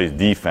just plays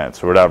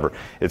defense or whatever.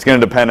 It's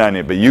going to depend on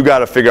you, but you got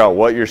to figure out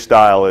what your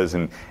style is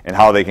and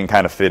how they can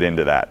kind of fit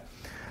into that.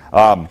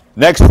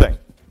 Next thing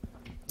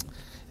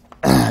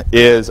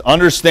is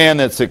understand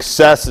that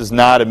success is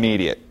not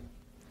immediate.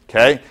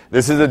 Okay?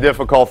 This is a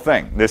difficult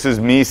thing. This is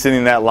me sitting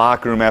in that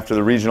locker room after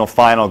the regional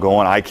final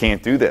going, I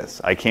can't do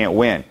this. I can't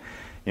win.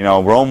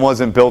 Rome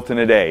wasn't built in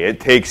a day. It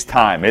takes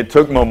time. It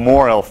took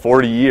Memorial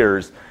 40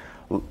 years,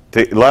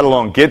 let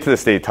alone get to the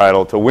state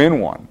title, to win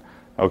one.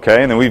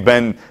 Okay? And then we've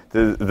been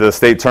to the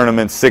state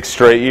tournament 6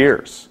 straight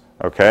years.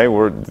 Okay?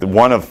 We're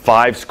one of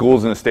 5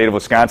 schools in the state of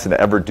Wisconsin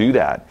to ever do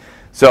that.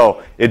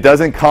 So it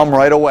doesn't come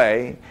right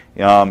away.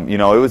 It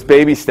was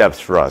baby steps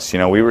for us. We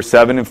were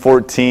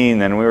 7-14,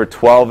 then we were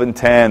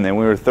 12-10, then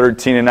we were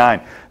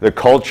 13-9. The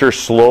culture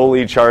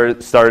slowly started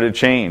to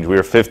change. We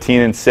were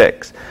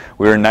 15-6.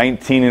 We were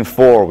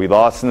 19-4. We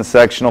lost in the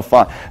sectional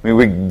final.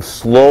 We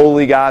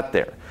slowly got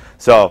there.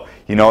 So,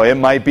 it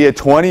might be a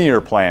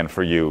 20-year plan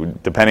for you,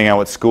 depending on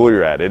what school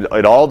you're at.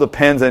 It all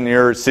depends on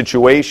your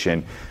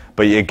situation,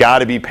 but you got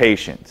to be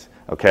patient,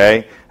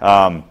 okay?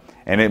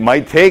 And it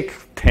might take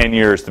 10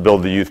 years to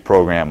build the youth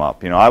program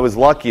up. I was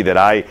lucky that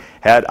I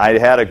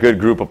had a good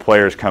group of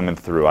players coming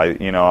through.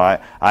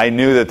 I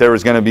knew that there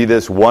was going to be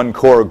this one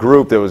core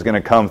group that was going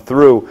to come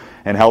through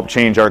and help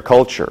change our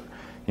culture.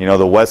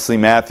 The Wesley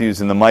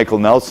Matthews and the Michael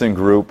Nelson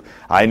group,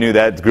 I knew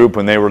that group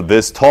when they were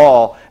this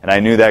tall, and I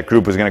knew that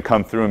group was going to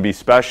come through and be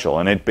special,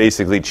 and it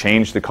basically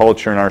changed the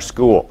culture in our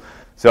school.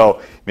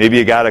 So maybe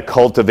you got to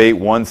cultivate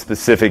one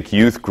specific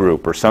youth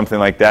group or something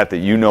like that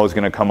is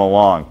going to come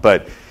along.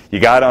 But you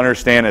got to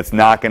understand it's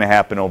not going to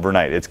happen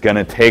overnight. It's going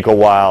to take a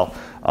while.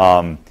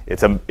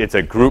 It's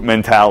a group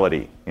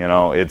mentality.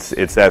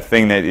 It's that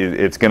thing that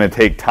it's going to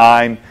take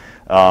time,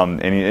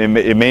 and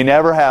it may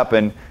never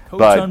happen.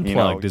 Coach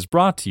Unplugged is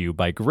brought to you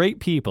by great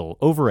people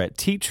over at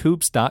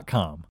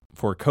TeachHoops.com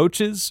for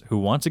coaches who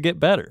want to get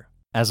better.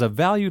 As a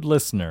valued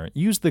listener,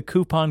 use the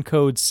coupon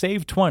code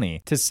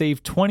SAVE20 to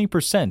save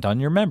 20% on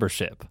your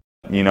membership.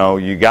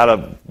 You got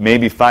to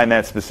maybe find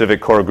that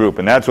specific core group,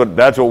 and that's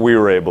what we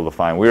were able to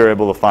find. We were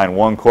able to find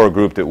one core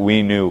group that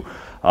we knew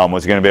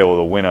was going to be able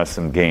to win us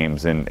some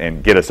games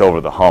and get us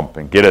over the hump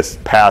and get us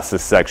past the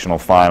sectional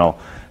final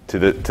to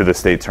the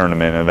state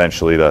tournament and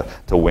eventually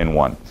to win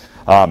one.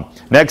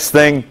 Next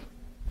thing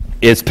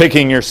is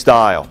picking your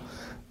style.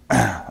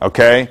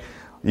 Okay,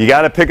 you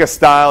got to pick a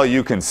style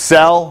you can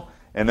sell,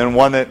 and then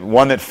one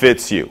that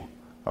fits you.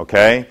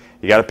 Okay,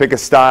 you got to pick a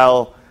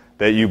style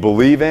that you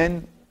believe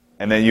in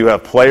and that you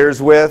have players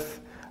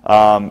with,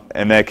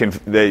 and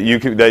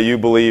that you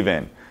believe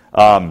in.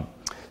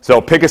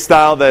 So pick a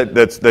style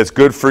that's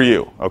good for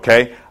you.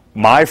 Okay,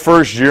 my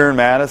first year in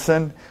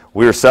Madison,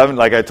 we were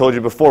like I told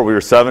you before, we were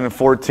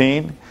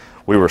 7-14.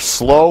 We were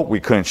slow. We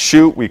couldn't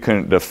shoot. We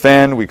couldn't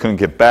defend. We couldn't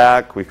get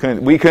back. We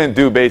couldn't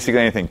do basically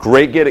anything.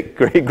 Great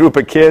group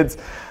of kids.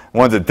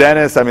 One's a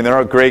dentist. I mean,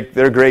 they're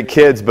great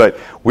kids, but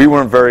we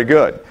weren't very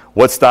good.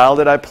 What style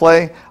did I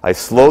play? I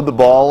slowed the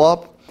ball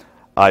up.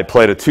 I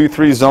played a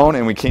 2-3 zone,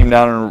 and we came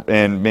down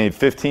and made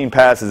 15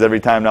 passes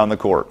every time down the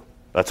court.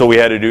 That's what we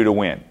had to do to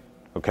win.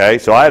 Okay,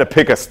 so I had to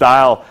pick a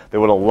style that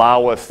would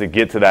allow us to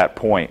get to that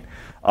point.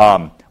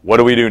 What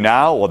do we do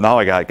now? Well, now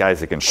I got guys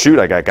that can shoot.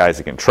 I got guys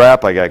that can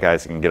trap. I got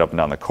guys that can get up and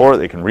down the court.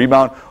 They can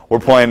rebound. We're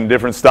playing a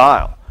different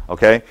style.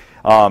 Okay,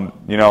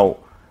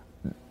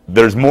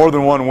 there's more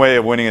than one way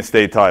of winning a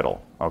state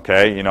title.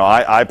 Okay,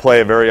 I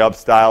play a very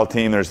up-style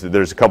team.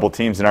 There's a couple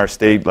teams in our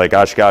state like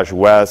Oshkosh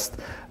West,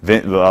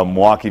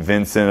 Milwaukee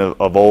Vincent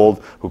of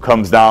old, who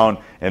comes down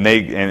and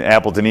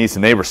Appleton East,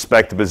 and they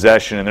respect the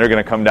possession, and they're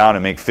going to come down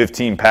and make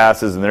 15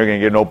 passes, and they're going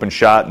to get an open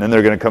shot, and then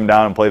they're going to come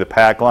down and play the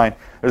pack line.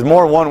 There's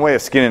more than one way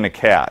of skinning a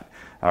cat.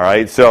 All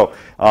right, so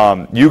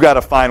you got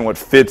to find what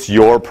fits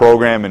your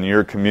program and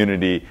your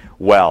community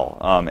well,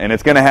 and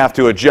it's going to have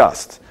to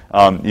adjust.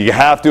 You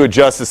have to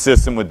adjust the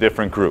system with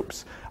different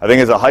groups. I think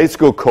as a high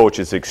school coach,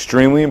 it's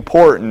extremely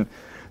important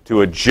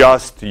to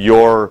adjust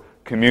your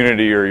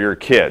community or your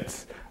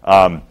kids.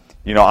 I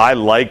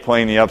like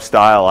playing the up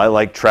style. I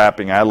like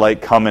trapping. I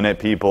like coming at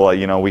people.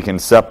 We can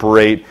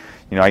separate.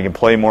 I can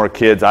play more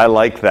kids. I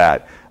like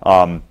that.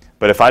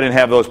 But if I didn't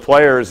have those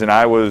players and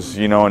I was,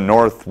 in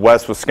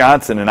northwest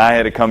Wisconsin and I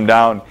had to come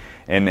down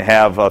and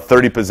have a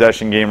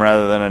 30-possession game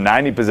rather than a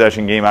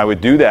 90-possession game, I would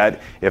do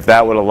that if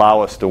that would allow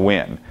us to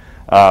win.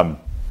 So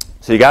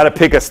you got to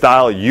pick a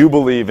style you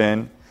believe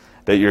in,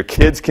 that your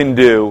kids can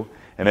do,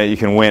 and that you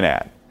can win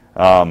at.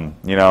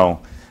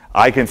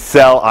 I can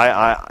sell.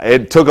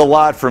 It took a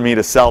lot for me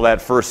to sell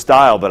that first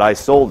style, but I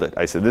sold it.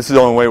 I said, this is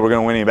the only way we're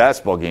going to win any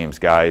basketball games,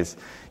 guys.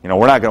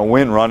 We're not going to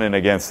win running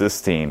against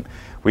this team.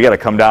 We got to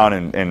come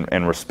down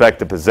and respect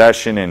the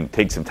possession and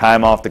take some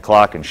time off the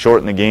clock and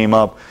shorten the game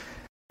up.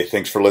 Hey,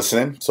 thanks for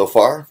listening so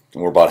far.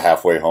 We're about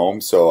halfway home,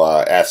 so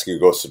ask you to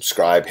go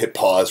subscribe. Hit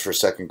pause for a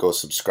second, go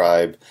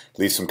subscribe,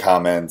 leave some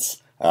comments,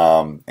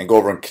 and go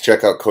over and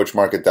check out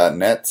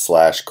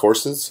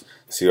coachmarket.net/courses.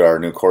 See what our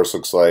new course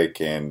looks like,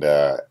 and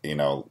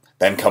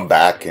then come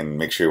back and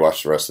make sure you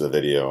watch the rest of the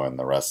video and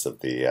the rest of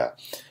the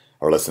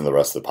or listen to the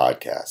rest of the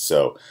podcast.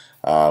 So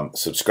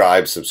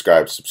subscribe,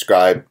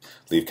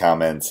 leave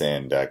comments,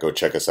 and go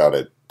check us out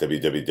at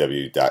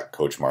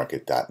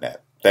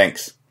www.coachmarket.net.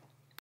 Thanks.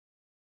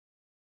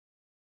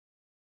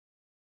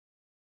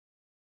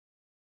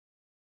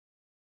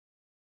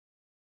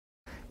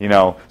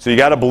 So you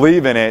got to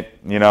believe in it,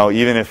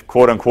 even if,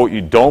 quote unquote,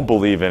 you don't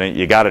believe in it,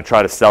 you got to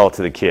try to sell it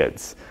to the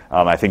kids.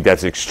 I think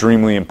that's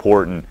extremely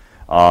important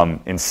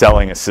in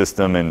selling a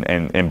system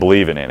and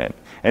believing in it.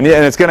 And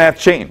it's going to have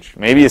to change.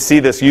 Maybe you see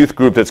this youth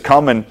group that's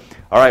coming,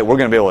 all right, we're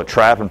going to be able to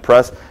trap and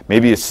press.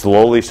 Maybe you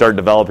slowly start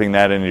developing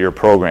that into your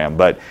program.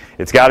 But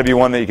it's got to be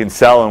one that you can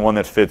sell and one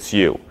that fits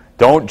you.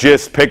 Don't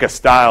just pick a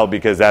style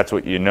because that's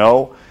what you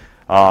know.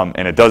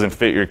 And it doesn't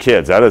fit your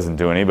kids. That doesn't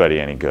do anybody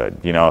any good.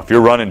 If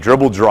you're running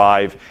dribble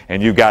drive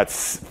and you've got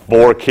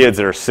 4 kids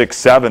that are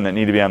 6'7" that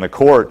need to be on the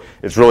court,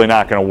 it's really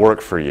not going to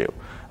work for you.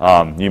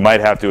 You might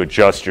have to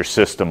adjust your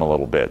system a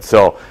little bit.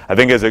 So I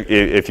think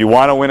if you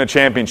want to win a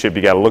championship,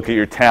 you got to look at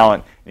your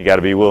talent. You got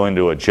to be willing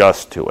to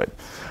adjust to it.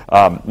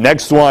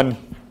 Next one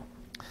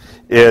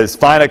is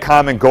find a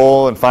common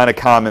goal and find a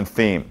common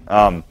theme.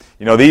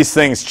 These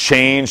things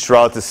change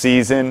throughout the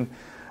season.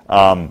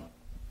 I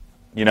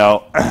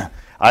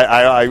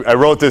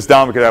wrote this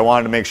down because I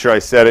wanted to make sure I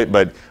said it,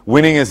 but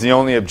winning is the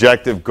only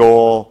objective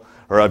goal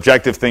or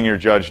objective thing you're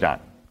judged on.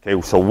 Okay,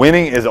 so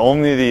winning is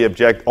only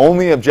the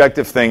only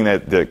objective thing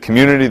that the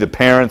community, the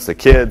parents, the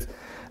kids,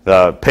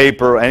 the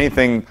paper,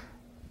 anything,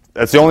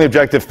 that's the only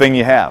objective thing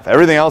you have.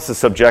 Everything else is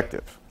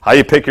subjective. How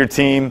you pick your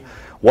team,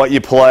 what you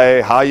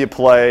play, how you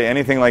play,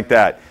 anything like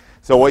that.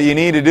 So what you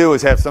need to do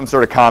is have some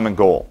sort of common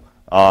goal.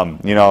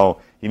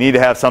 You need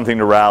to have something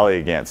to rally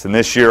against. And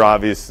this year,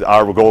 obviously,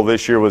 our goal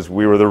this year was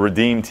we were the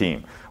redeem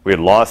team. We had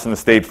lost in the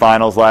state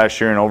finals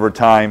last year in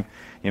overtime.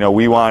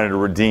 We wanted to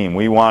redeem.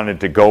 We wanted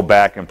to go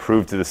back and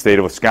prove to the state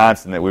of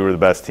Wisconsin that we were the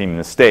best team in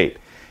the state.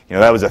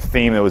 That was a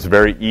theme that was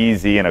very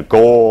easy and a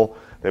goal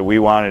that we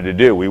wanted to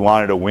do. We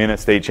wanted to win a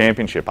state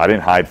championship. I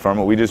didn't hide from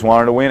it. We just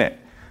wanted to win it.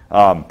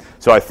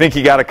 So I think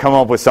you got to come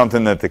up with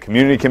something that the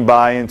community can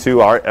buy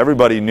into.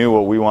 Everybody knew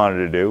what we wanted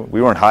to do.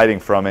 We weren't hiding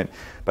from it.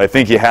 But I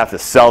think you have to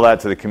sell that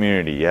to the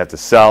community. You have to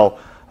sell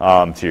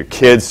to your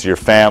kids, to your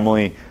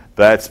family,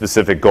 that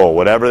specific goal.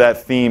 Whatever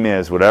that theme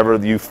is, whatever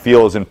you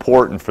feel is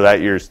important for that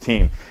year's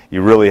team,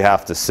 you really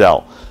have to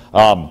sell.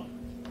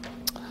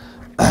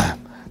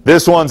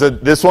 This one's a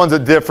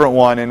different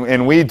one,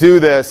 and we do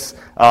this.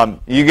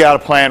 You got to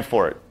plan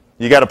for it.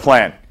 You got to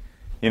plan.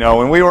 You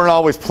know, and we weren't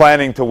always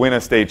planning to win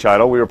a state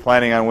title. We were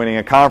planning on winning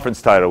a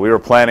conference title. We were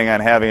planning on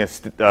having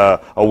a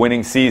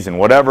winning season.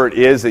 Whatever it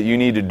is that you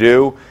need to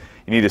do,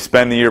 you need to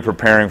spend the year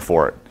preparing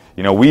for it.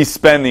 You know, we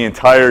spend the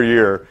entire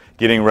year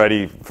getting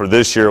ready for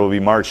this year. Will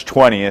be March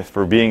 20th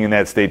for being in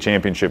that state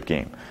championship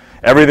game.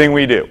 Everything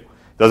we do.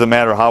 Doesn't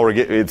matter how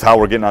it's how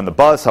we're getting on the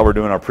bus, how we're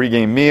doing our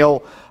pregame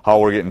meal, how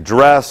we're getting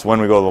dressed, when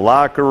we go to the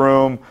locker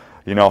room,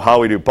 you know, how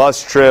we do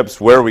bus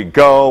trips, where we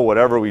go,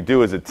 whatever we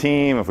do as a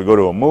team, if we go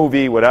to a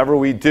movie, whatever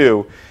we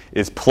do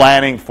is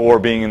planning for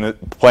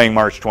playing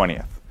March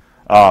 20th.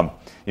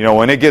 You know,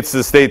 when it gets to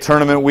the state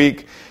tournament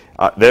week,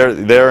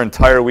 their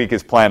entire week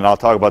is planned, and I'll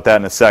talk about that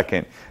in a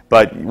second.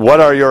 But what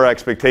are your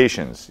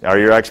expectations? Are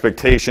your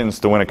expectations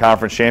to win a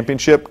conference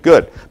championship?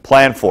 Good.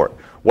 Plan for it.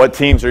 What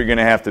teams are you going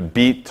to have to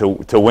beat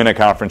to win a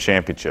conference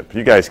championship?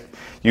 You guys,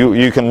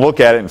 you can look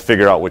at it and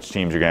figure out which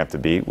teams you're going to have to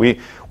beat.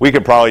 We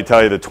could probably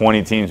tell you the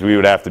 20 teams we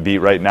would have to beat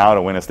right now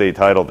to win a state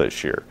title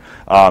this year.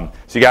 So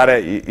you got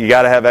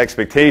to have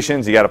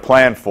expectations. You got to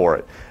plan for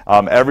it.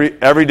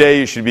 Every day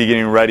you should be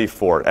getting ready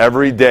for it.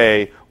 Every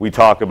day we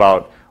talk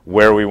about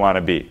where we want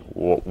to be,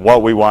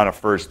 what we want to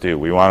first do.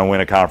 We want to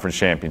win a conference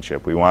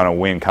championship. We want to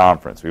win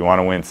conference. We want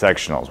to win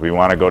sectionals. We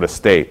want to go to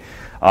state.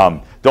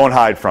 Don't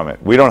hide from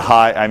it. We don't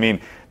hide. I mean,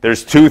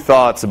 there's two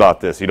thoughts about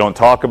this. You don't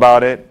talk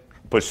about it,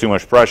 puts too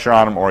much pressure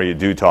on them, or you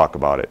do talk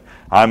about it.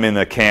 I'm in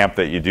the camp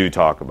that you do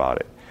talk about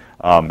it.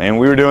 And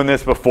we were doing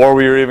this before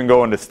we were even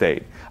going to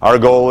state. Our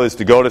goal is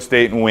to go to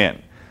state and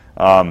win.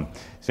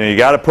 So you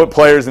got to put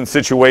players in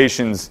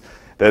situations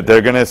that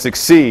they're going to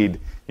succeed.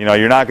 You know,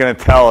 you're not going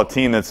to tell a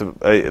team that's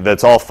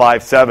all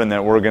 5'7"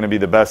 that we're going to be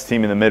the best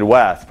team in the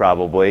Midwest,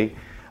 probably.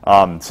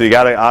 So you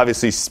got to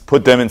obviously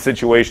put them in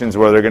situations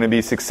where they're going to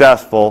be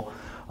successful.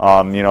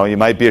 You know, you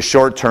might be a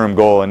short-term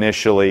goal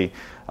initially,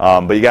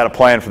 but you got to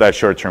plan for that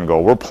short-term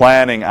goal. We're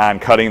planning on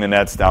cutting the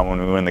nets down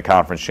when we win the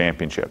conference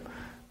championship.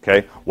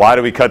 Okay? Why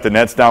do we cut the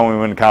nets down when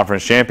we win the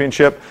conference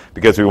championship?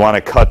 Because we want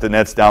to cut the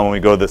nets down when we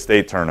go to the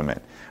state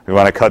tournament. We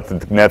want to cut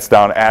the nets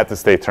down at the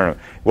state tournament.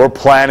 We're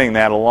planning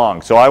that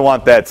along. So I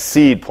want that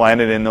seed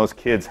planted in those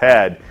kids'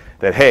 head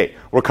that, hey,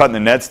 we're cutting the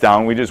nets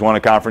down. We just won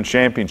a conference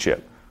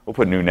championship. We'll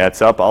put new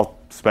nets up. I'll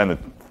spend the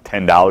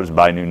 $10 to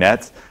buy new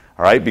nets.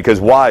 All right? Because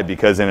why?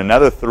 Because in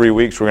another 3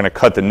 weeks, we're going to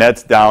cut the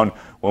nets down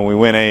when we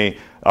win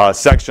a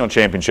sectional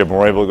championship and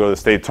we're able to go to the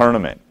state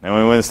tournament. And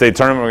when we win the state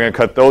tournament, we're going to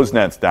cut those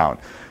nets down.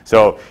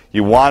 So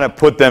you want to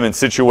put them in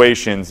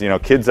situations. You know,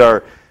 kids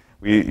don't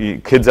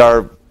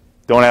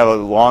have a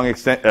long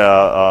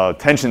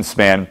attention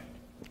span,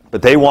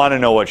 but they want to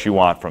know what you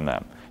want from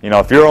them. You know,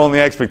 if your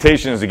only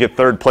expectation is to get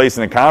third place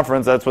in the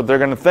conference, that's what they're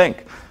going to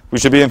think. We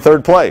should be in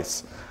third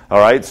place. All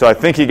right? So I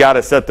think you got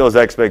to set those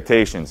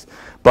expectations.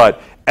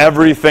 But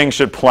everything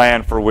should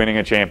plan for winning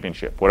a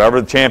championship. Whatever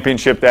the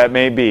championship that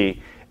may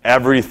be,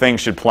 everything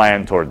should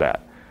plan toward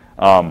that.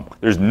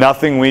 There's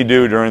nothing we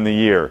do during the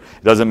year.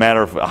 It doesn't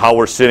matter how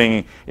we're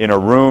sitting in a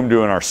room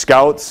doing our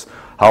scouts,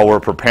 how we're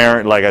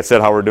preparing, like I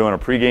said, how we're doing a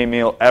pregame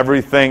meal.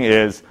 Everything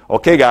is,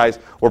 okay, guys,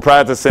 we're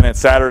practicing it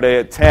Saturday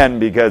at 10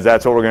 because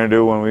that's what we're going to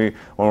do when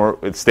we're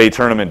at state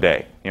tournament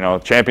day. You know,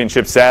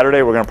 championship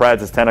Saturday, we're going to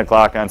practice 10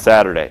 o'clock on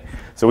Saturday.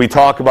 So we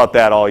talk about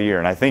that all year,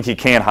 and I think you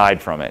can't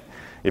hide from it.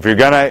 If you're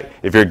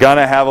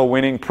gonna have a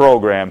winning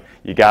program,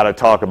 you got to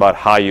talk about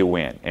how you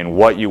win and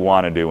what you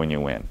want to do when you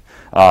win.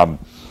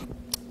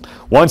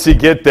 Once you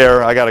get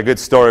there, I got a good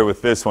story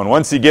with this one.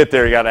 Once you get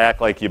there, you got to act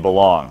like you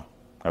belong.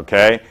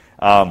 Okay.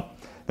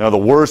 Now, the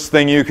worst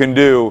thing you can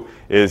do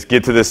is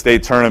get to the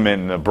state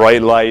tournament and the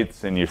bright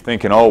lights, and you're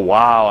thinking, "Oh,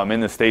 wow, I'm in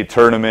the state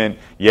tournament,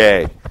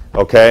 yay!"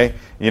 Okay,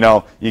 you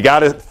know,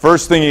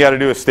 first thing you got to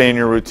do is stay in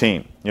your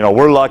routine. You know,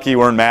 we're lucky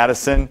we're in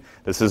Madison.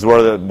 This is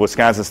where the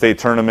Wisconsin State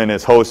Tournament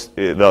is played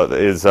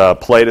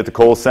at the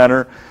Kohl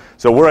Center,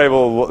 so we're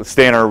able to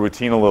stay in our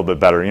routine a little bit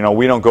better. You know,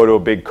 we don't go to a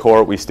big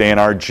court; we stay in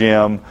our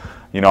gym.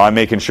 You know, I'm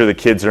making sure the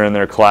kids are in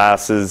their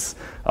classes.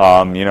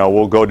 You know,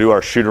 we'll go do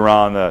our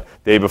shoot-around the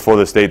day before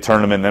the state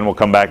tournament, and then we'll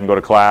come back and go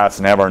to class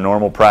and have our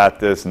normal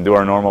practice and do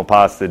our normal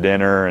pasta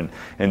dinner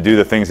and do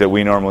the things that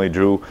we normally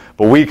do.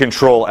 But we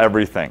control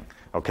everything,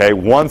 okay?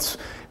 Because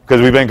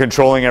we've been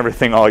controlling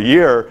everything all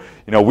year,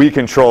 you know, we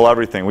control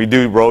everything. We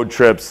do road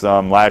trips.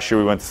 Last year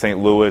we went to St.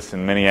 Louis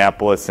and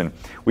Minneapolis, and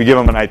we give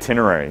them an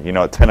itinerary. You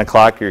know, at 10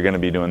 o'clock you're going to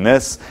be doing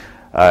this.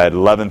 At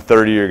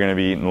 11:30, you're going to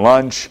be eating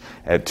lunch.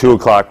 At 2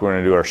 o'clock, we're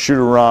going to do our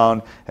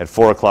shoot-around. At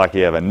 4 o'clock,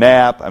 you have a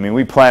nap. I mean,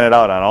 we plan it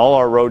out on all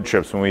our road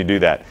trips when we do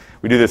that.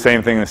 We do the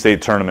same thing in the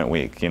state tournament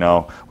week.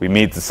 We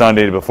meet the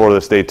Sunday before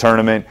the state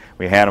tournament.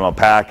 We hand them a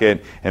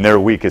packet, and their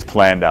week is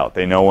planned out.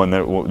 They know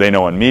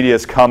when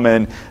media's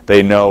coming.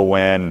 They know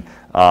when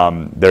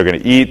they're going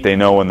to eat. They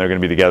know when they're going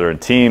to be together in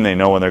team. They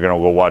know when they're going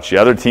to go watch the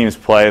other teams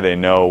play. They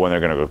know when they're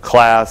going to go to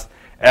class.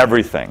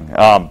 Everything.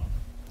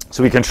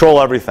 So we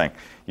control everything.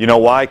 You know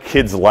why?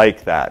 Kids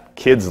like that.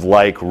 Kids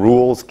like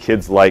rules.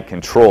 Kids like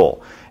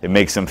control. It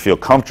makes them feel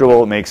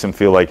comfortable. It makes them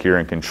feel like you're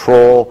in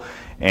control.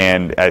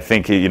 And I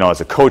think,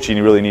 as a coach,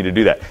 you really need to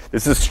do that.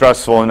 This is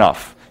stressful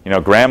enough.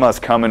 Grandma's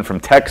coming from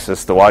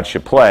Texas to watch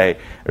you play.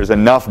 There's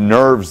enough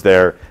nerves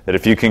there that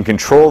if you can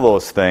control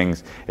those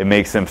things, it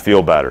makes them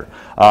feel better.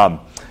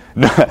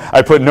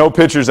 I put no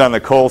pictures on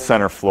the Kohl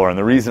Center floor, and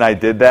the reason I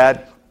did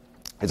that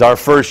is our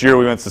first year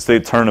we went to the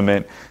state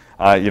tournament.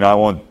 I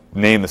won't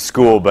name the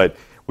school, but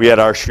we had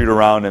our shoot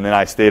around, and then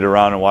I stayed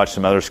around and watched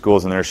some other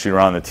schools and their shoot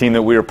around. The team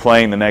that we were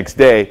playing the next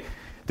day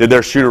did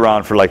their shoot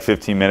around for like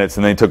 15 minutes,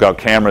 and they took out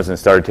cameras and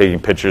started taking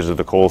pictures of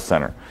the Kohl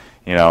Center,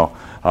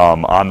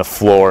 on the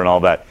floor and all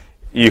that.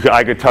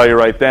 I could tell you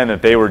right then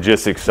that they were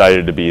just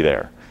excited to be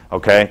there.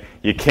 Okay,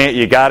 you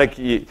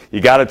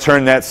gotta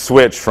turn that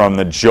switch from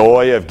the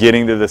joy of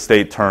getting to the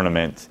state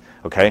tournament.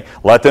 Okay,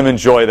 let them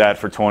enjoy that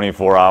for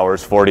 24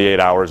 hours, 48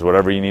 hours,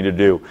 whatever you need to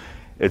do.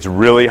 It's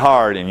really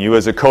hard, and you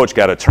as a coach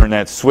got to turn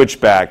that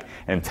switch back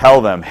and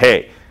tell them,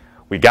 hey,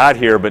 we got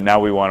here, but now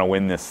we want to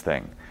win this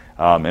thing.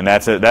 And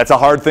that's a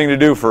hard thing to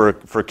do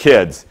for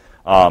kids.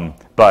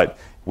 But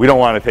we don't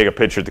want to take a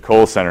picture at the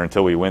Kohl Center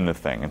until we win the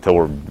thing, until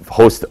we're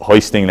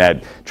hoisting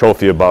that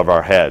trophy above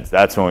our heads.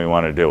 That's when we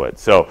want to do it.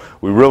 So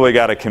we really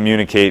got to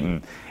communicate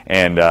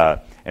and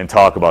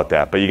talk about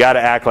that. But you got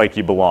to act like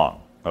you belong.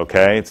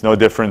 Okay, it's no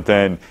different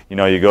than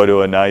you go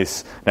to a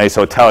nice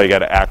hotel. You got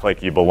to act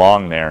like you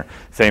belong there.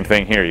 Same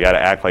thing here. You got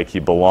to act like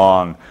you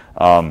belong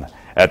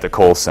at the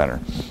Kohl Center.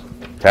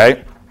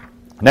 Okay.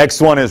 Next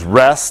one is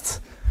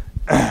rest.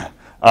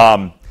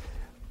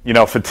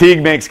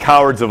 Fatigue makes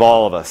cowards of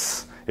all of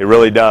us. It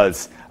really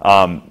does.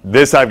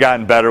 This I've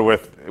gotten better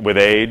with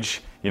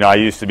age. I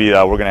used to be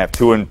we're going to have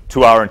 2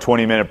 hour and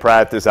 20-minute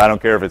practice. I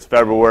don't care if it's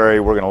February.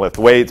 We're going to lift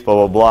weights. Blah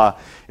blah blah.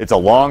 It's a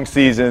long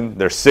season.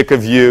 They're sick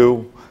of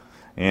you.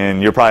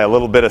 And you're probably a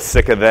little bit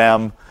sick of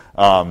them.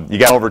 You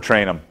got to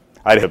overtrain them.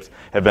 I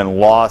have been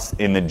lost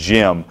in the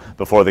gym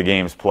before the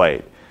game's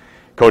played.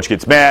 Coach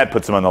gets mad,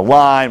 puts them on the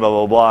line, blah,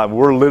 blah, blah.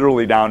 We're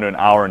literally down to an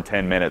hour and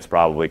 10 minutes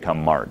probably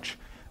come March.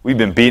 We've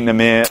been beating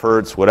them in,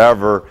 hurts,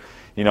 whatever.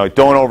 Don't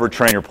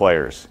overtrain your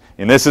players.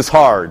 And this is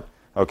hard,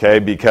 okay,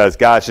 because,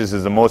 gosh, this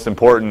is the most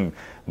important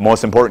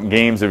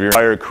games of your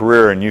entire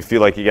career, and you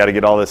feel like you got to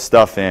get all this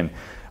stuff in.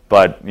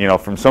 But,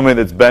 from somebody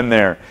that's been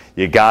there,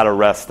 you got to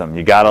rest them.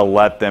 You got to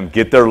let them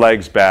get their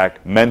legs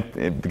back,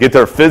 get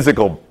their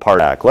physical part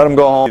back. Let them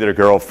go home to their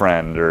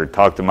girlfriend or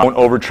talk to them. Don't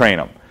overtrain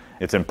them.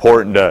 It's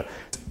important to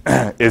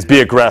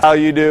be aggressive. How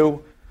you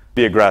do,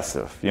 be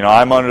aggressive.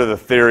 I'm under the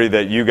theory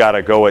that you got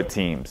to go at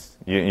teams.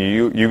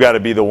 You got to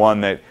be the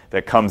one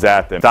that comes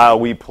at them. The style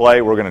we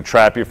play, we're going to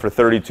trap you for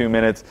 32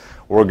 minutes.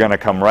 We're going to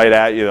come right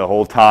at you the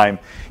whole time.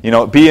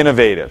 Be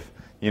innovative.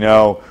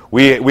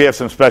 We have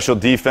some special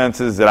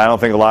defenses that I don't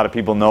think a lot of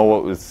people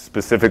know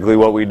specifically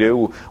what we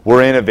do.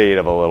 We're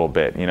innovative a little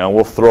bit.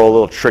 We'll throw a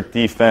little trick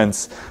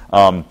defense.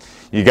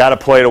 You got to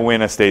play to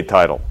win a state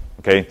title.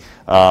 Okay,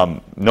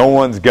 no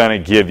one's going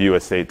to give you a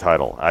state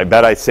title. I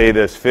bet I say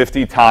this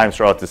 50 times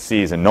throughout the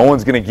season. No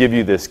one's going to give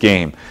you this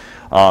game.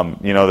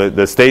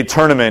 The state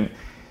tournament,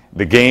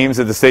 the games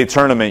at the state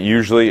tournament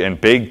usually, in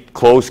big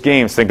close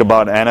games, think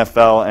about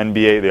NFL,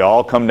 NBA, they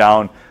all come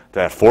down to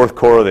that fourth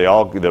quarter.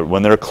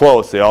 When they're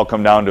close, they all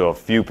come down to a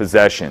few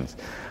possessions.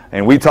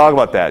 And we talk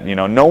about that.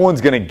 No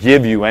one's going to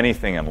give you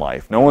anything in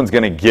life. No one's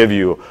going to give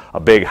you a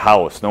big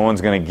house. No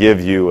one's going to give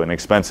you an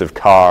expensive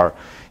car.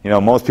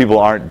 Most people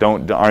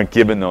aren't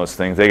given those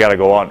things. They got to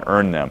go out and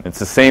earn them. It's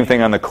the same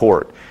thing on the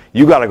court.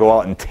 You got to go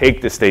out and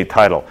take the state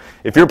title.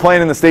 If you're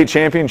playing in the state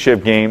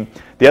championship game,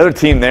 the other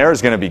team there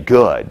is going to be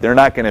good. They're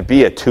not going to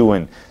be a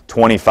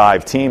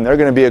 2-25 team. They're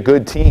going to be a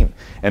good team,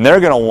 and they're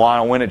going to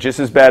want to win it just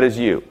as bad as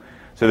you.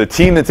 So the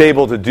team that's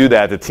able to do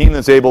that, the team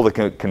that's able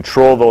to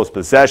control those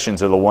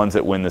possessions, are the ones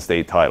that win the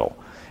state title.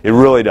 It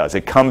really does.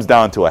 It comes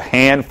down to a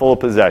handful of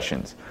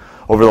possessions.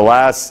 Over the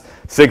last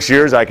 6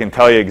 years, I can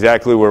tell you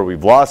exactly where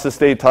we've lost the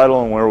state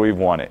title and where we've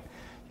won it.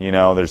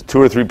 There's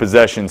 2 or 3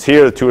 possessions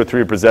here, 2 or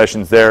 3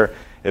 possessions there.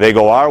 If they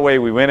go our way,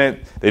 we win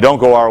it. They don't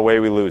go our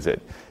way, we lose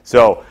it.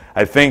 So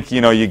I think,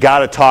 you got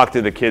to talk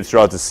to the kids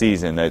throughout the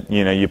season that,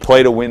 you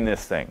play to win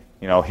this thing.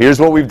 Here's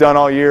what we've done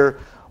all year.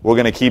 We're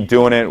going to keep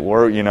doing it.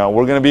 We're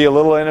going to be a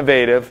little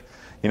innovative.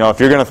 If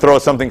you're going to throw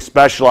something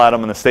special at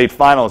them in the state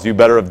finals, you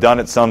better have done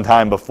it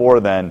sometime before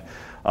then.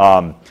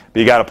 But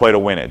you got to play to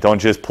win it. Don't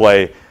just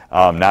play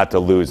not to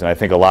lose. And I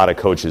think a lot of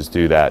coaches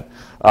do that.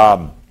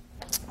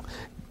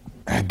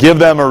 Give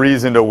them a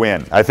reason to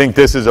win. I think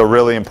this is a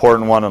really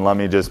important one, and let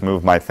me just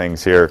move my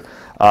things here.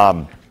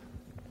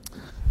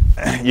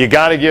 You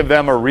got to give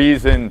them a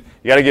reason.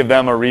 You got to give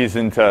them a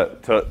reason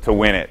to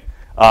win it.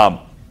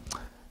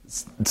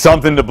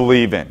 something to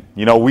believe in.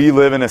 You know, we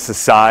live in a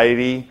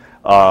society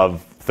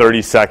of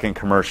 30-second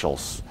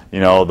commercials. You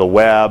know, the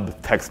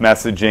web, text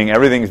messaging,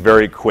 everything's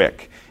very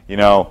quick. You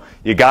know,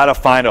 you got to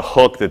find a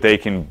hook that they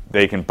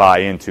can buy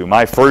into.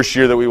 My first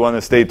year that we won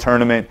the state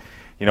tournament,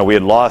 you know, we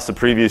had lost the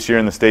previous year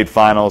in the state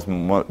finals.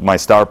 My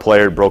star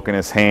player had broken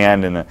his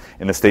hand in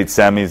the state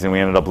semis, and we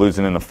ended up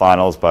losing in the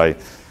finals by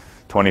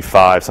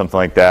 25, something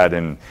like that,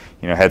 and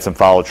you know, had some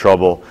foul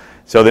trouble.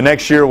 So the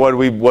next year, what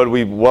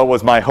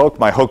was my hook?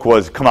 My hook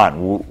was, come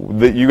on,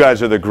 you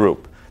guys are the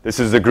group. This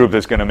is the group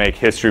that's going to make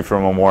history for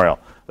Memorial.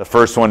 The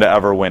first one to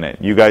ever win it.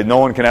 You guys, no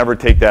one can ever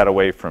take that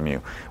away from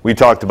you. We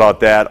talked about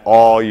that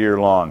all year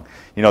long.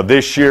 You know,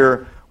 this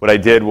year, what I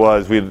did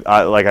was,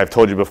 like I've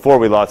told you before,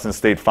 we lost in the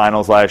state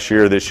finals last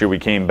year. This year we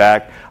came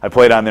back. I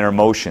played on their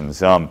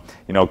emotions. You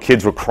know,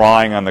 kids were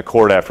crying on the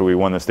court after we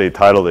won the state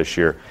title this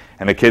year.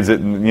 And the kids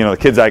the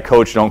kids I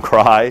coach don't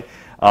cry,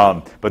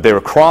 but they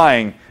were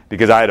crying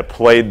because I had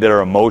played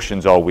their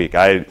emotions all week.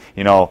 My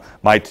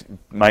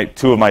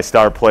two of my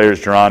star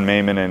players, Jerron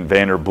Mayman and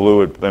Vander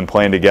Blue, had been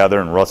playing together,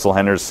 and Russell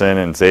Henderson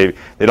and Xavier.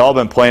 They'd all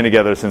been playing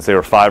together since they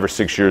were 5 or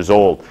 6 years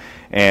old.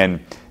 And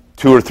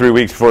 2 or 3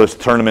 weeks before this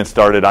tournament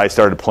started, I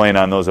started playing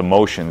on those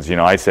emotions. You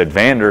know, I said,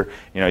 Vander,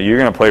 you know, you're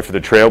going to play for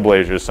the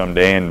Trailblazers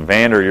someday, and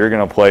Vander, you're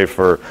going to play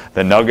for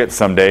the Nuggets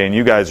someday, and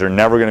you guys are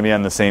never going to be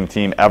on the same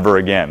team ever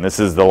again.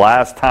 This is the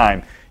last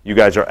time you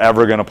guys are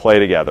ever going to play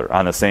together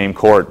on the same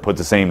court, put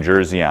the same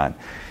jersey on.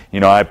 You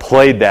know, I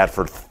played that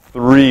for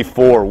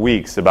 3-4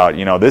 weeks about,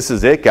 you know, this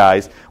is it,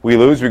 guys. We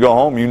lose, we go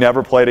home, you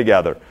never play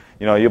together.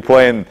 You know, you're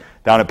playing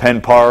down at Penn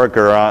Park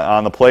or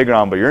on the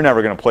playground, but you're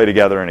never going to play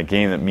together in a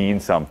game that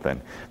means something.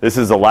 This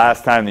is the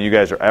last time that you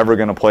guys are ever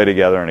going to play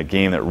together in a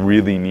game that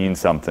really means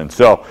something.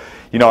 So,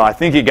 you know, I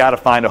think you got to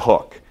find a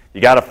hook.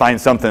 You got to find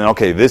something.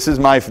 Okay, this is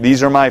my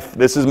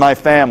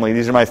family.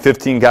 These are my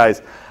 15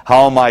 guys.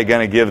 How am I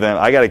going to give them?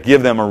 I got to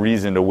give them a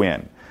reason to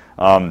win.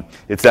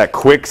 It's that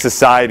quick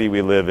society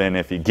we live in.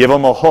 If you give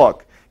them a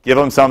hook, give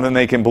them something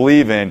they can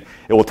believe in,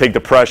 it will take the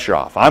pressure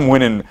off. I'm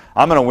winning.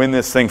 I'm going to win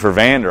this thing for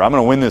Vander. I'm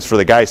going to win this for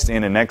the guy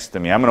standing next to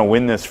me. I'm going to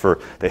win this for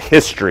the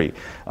history.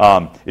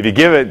 If you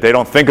give it, they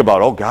don't think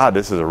about, oh, God,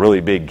 this is a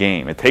really big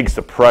game. It takes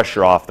the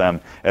pressure off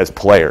them as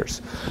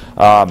players.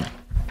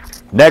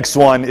 Next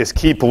one is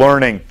keep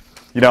learning.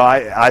 You know,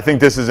 I think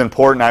this is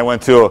important. I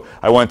went to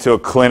a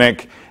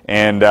clinic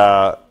and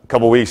a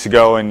couple weeks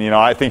ago, and you know,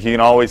 I think you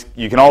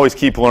can always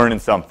keep learning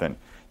something.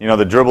 You know,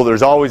 the dribble,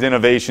 there's always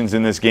innovations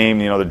in this game.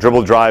 You know, the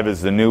dribble drive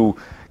is the new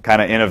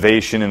kind of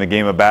innovation in the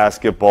game of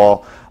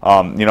basketball.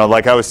 You know,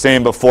 like I was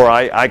saying before,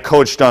 I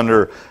coached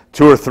under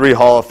 2 or 3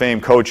 Hall of Fame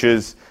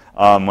coaches.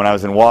 When I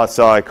was in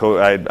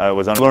Wausau,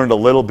 I learned a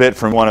little bit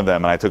from one of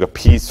them, and I took a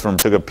piece from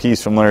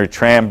Larry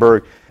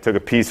Tranberg, took a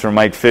piece from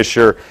Mike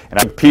Fisher, and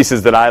I took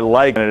pieces that I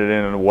like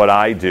in what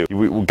I do.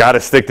 We got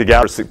to stick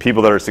together.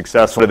 People that are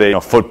successful today, you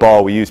know,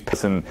 football, we use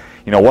and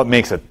you know what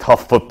makes a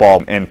tough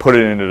football and put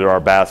it into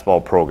our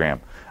basketball program.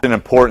 It's an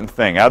important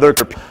thing. Other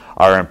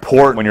are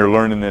important when you're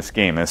learning this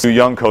game. As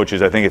young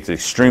coaches, I think it's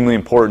extremely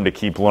important to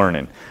keep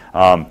learning,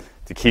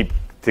 to keep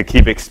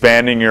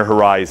expanding your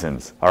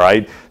horizons. All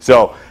right,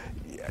 so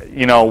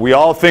you know we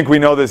all think we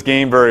know this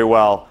game very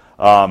well.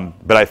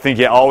 But I think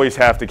you always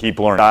have to keep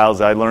learning.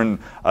 I learned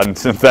on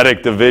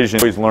synthetic division,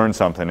 always learn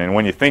something. And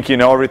when you think you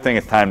know everything,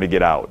 it's time to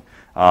get out.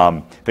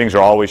 Things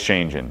are always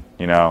changing,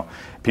 you know.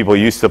 People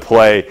used to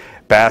play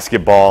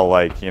basketball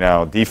like, you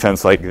know,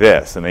 defense like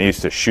this, and they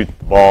used to shoot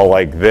the ball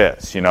like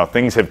this. You know,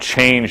 things have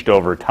changed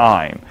over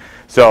time.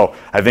 So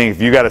I think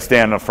if you got to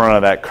stand in front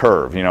of that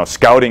curve, you know,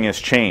 scouting has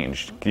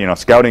changed. You know,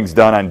 scouting's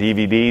done on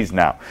DVDs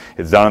now.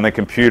 It's done on the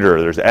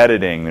computer. There's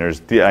editing.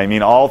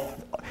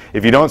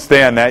 If you don't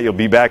stay on that, you'll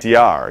be back to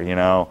DR, you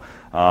know.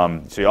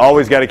 So you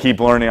always got to keep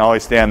learning,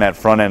 always stay on that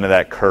front end of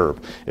that curve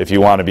if you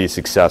want to be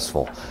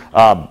successful.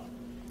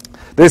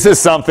 This is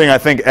something I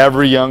think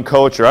every young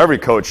coach or every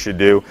coach should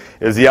do,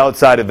 is the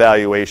outside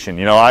evaluation.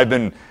 You know, I've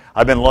been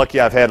lucky.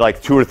 I've had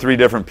like 2 or 3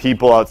 different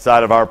people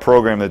outside of our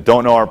program that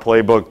don't know our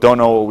playbook, don't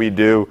know what we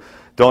do,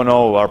 don't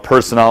know our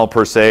personnel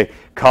per se,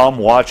 come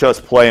watch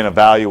us play and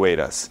evaluate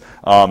us.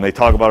 They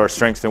talk about our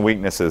strengths and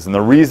weaknesses. And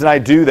the reason I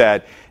do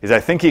that is I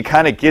think you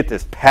kind of get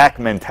this pack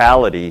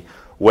mentality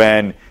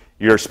when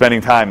you're spending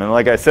time. And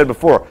like I said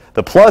before,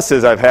 the plus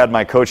is I've had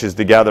my coaches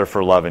together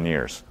for 11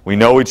 years. We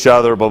know each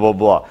other, blah, blah,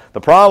 blah. The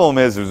problem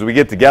is we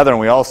get together and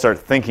we all start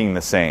thinking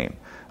the same,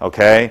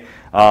 okay?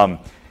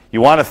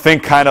 You want to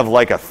think kind of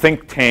like a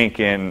think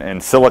tank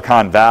in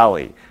Silicon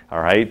Valley. All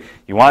right,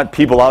 you want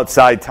people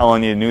outside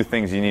telling you new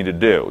things you need to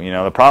do. You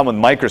know, the problem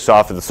with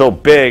Microsoft is it's so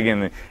big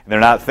and they're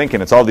not thinking.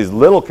 It's all these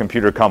little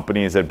computer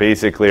companies that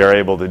basically are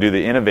able to do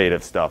the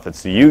innovative stuff.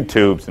 It's the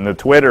YouTubes and the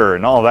Twitter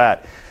and all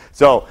that.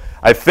 So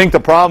I think the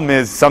problem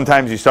is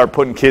sometimes you start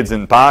putting kids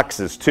in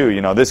boxes too.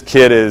 You know, this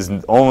kid is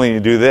only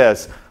do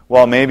this.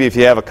 Well, maybe if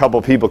you have a couple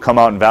people come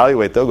out and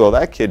evaluate, they'll go,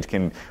 that kid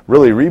can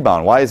really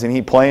rebound. Why isn't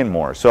he playing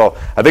more? So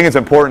I think it's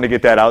important to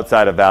get that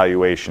outside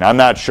evaluation. I'm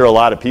not sure a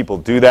lot of people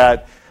do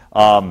that.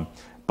 But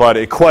but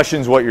it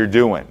questions what you're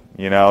doing.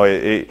 You know,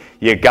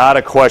 you got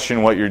to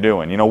question what you're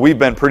doing. You know, we've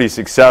been pretty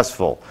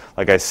successful.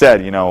 Like I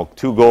said, you know,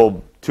 two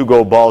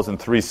gold balls and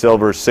 3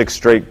 silvers, 6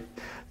 straight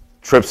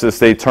trips to the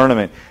state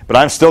tournament. But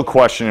I'm still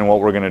questioning what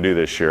we're going to do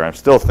this year. I'm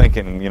still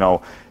thinking, you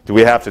know, do we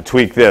have to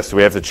tweak this? Do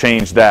we have to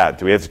change that?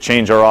 Do we have to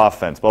change our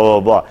offense? Blah, blah,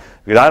 blah.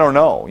 Because I don't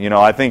know. You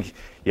know, I think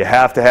you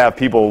have to have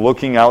people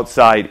looking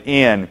outside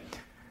in,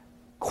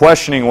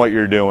 questioning what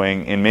you're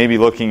doing, and maybe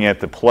looking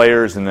at the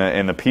players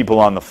and the people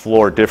on the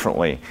floor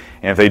differently.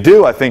 And if they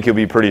do, I think you'll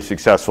be pretty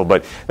successful.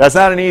 But that's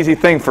not an easy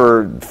thing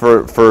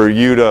for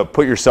you to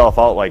put yourself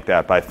out like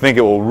that. But I think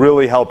it will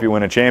really help you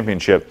win a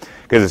championship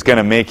because it's going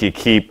to make you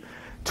keep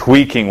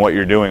tweaking what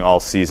you're doing all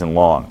season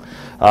long.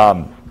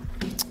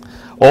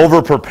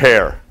 Over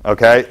prepare.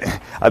 Okay,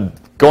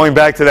 going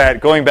back to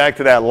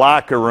that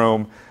locker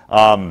room.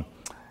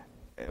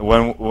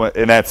 When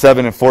in that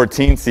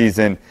 7-14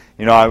 season,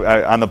 you know,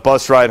 I on the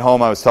bus ride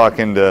home, I was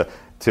talking to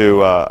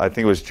I think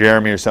it was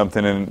Jeremy or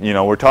something, and you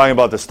know, we're talking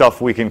about the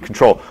stuff we can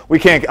control.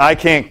 I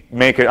can't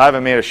make it. I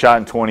haven't made a shot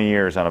in 20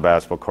 years on a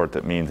basketball court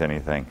that means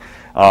anything.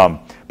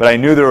 But I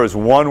knew there was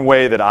one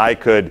way that I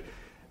could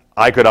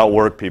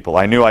outwork people.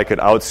 I knew I could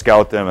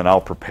out-scout them and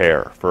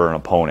out-prepare for an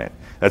opponent.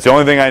 That's the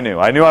only thing I knew.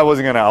 I knew I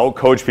wasn't going to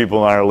out-coach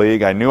people in our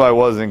league. I knew I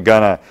wasn't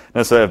going to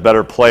necessarily have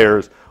better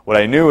players. What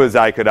I knew is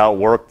I could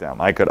outwork them.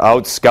 I could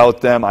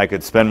out-scout them. I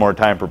could spend more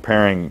time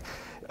preparing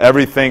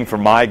everything for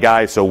my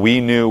guys so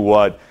we knew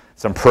what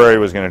some Prairie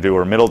was going to do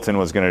or Middleton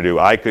was going to do.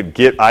 I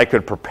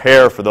could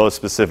prepare for those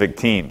specific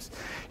teams.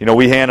 You know,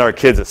 we hand our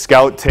kids a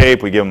scout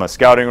tape. We give them a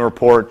scouting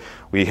report.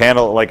 We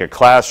handle it like a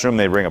classroom.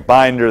 They bring a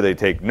binder. They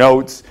take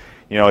notes.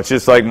 You know, it's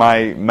just like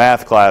my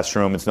math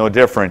classroom. It's no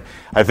different.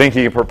 I think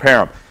you can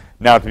prepare them.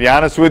 Now, to be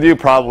honest with you,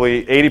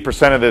 probably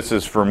 80% of this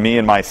is for me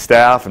and my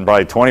staff, and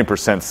probably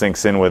 20%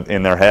 sinks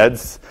in their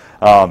heads.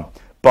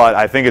 But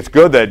I think it's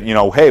good that, you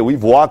know, hey,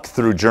 we've walked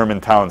through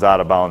Germantown's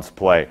out-of-bounds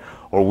play,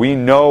 or we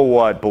know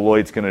what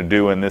Beloit's going to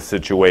do in this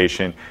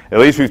situation. At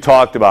least we've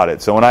talked about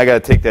it. So when I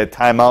got to take that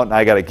timeout and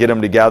I got to get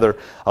them together,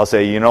 I'll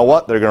say, you know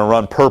what, they're going to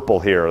run purple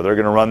here, or they're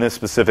going to run this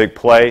specific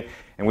play,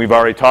 and we've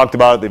already talked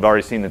about it. They've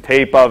already seen the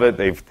tape of it.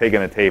 They've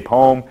taken the tape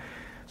home,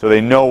 so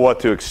they know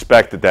what to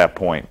expect at that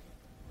point.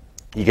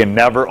 You can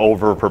never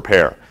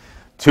over-prepare.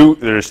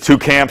 There's 2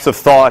 camps of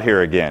thought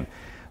here again.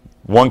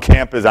 One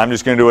camp is I'm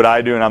just going to do what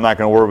I do and I'm not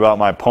going to worry about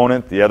my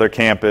opponent. The other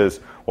camp is,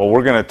 well,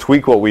 we're going to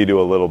tweak what we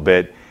do a little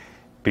bit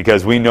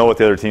because we know what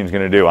the other team's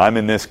going to do. I'm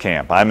in this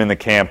camp. I'm in the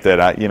camp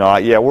that,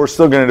 we're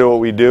still going to do what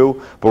we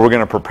do, but we're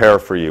going to prepare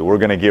for you. We're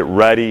going to get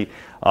ready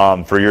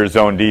for your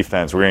zone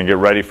defense. We're going to get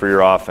ready for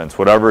your offense,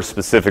 whatever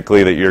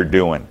specifically that you're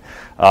doing.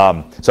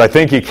 So I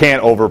think you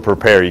can't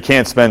over-prepare. You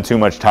can't spend too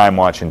much time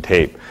watching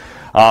tape.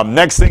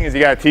 Next thing is you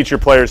got to teach your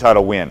players how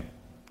to win,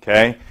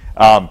 okay?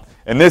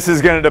 And this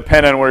is going to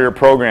depend on where your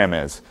program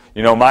is.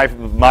 You know,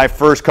 my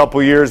first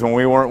couple years when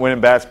we weren't winning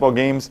basketball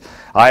games,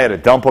 I had to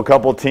dump a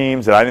couple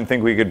teams that I didn't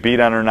think we could beat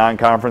on our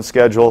non-conference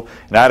schedule,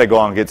 and I had to go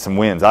out and get some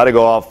wins. I had to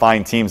go out and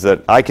find teams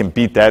that I can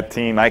beat that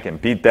team,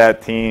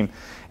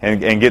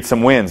 and get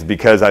some wins,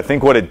 because I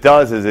think what it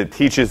does is it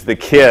teaches the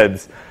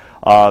kids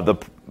how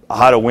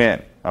to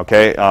win,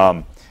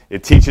 okay?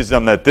 It teaches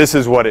them that this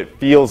is what it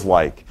feels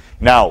like.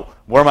 Now,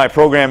 where my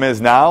program is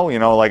now, you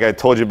know, like I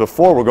told you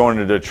before, we're going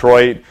to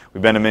Detroit,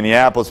 we've been to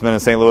Minneapolis, been to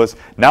St. Louis.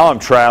 Now I'm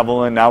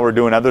traveling, now we're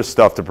doing other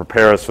stuff to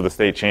prepare us for the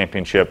state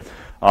championship.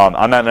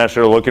 I'm not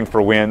necessarily looking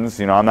for wins.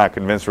 You know, I'm not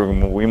convinced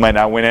we might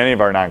not win any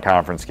of our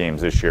non-conference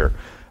games this year.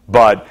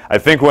 But I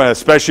think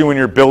especially when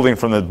you're building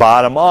from the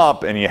bottom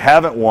up and you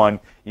haven't won,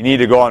 you need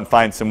to go out and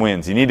find some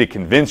wins. You need to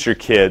convince your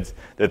kids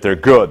that they're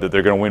good, that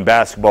they're going to win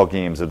basketball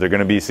games, that they're going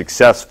to be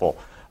successful.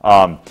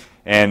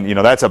 And, you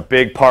know, that's a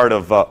big part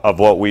of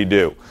what we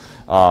do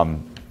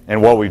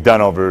and what we've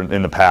done over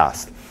in the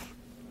past.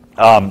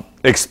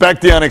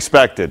 Expect the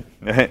unexpected.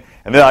 And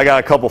then I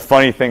got a couple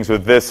funny things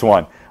with this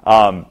one.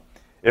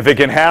 If it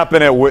can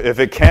happen,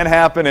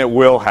 it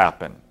will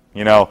happen.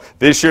 You know,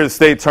 this year the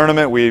state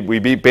tournament, we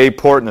beat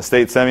Bayport in the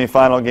state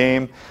semifinal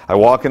game. I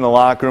walk in the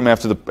locker room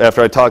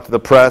after I talk to the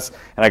press,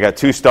 and I got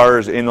 2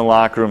 starters in the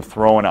locker room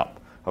throwing up.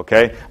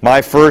 Okay,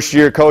 my first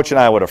year coaching,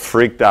 I would have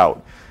freaked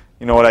out.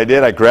 You know what I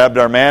did? I grabbed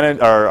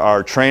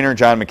our trainer,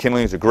 John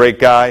McKinley, who's a great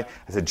guy.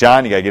 I said,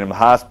 John, you got to get him to the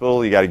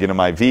hospital. You got to get him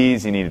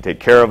IVs. You need to take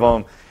care of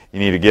them. You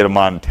need to get them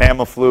on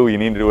Tamiflu. You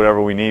need to do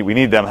whatever we need. We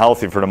need them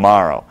healthy for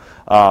tomorrow.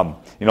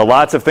 You know,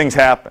 lots of things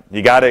happen.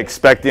 You got to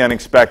expect the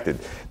unexpected.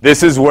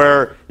 This is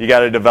where you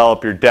got to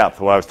develop your depth,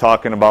 what I was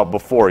talking about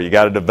before. You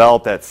got to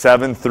develop that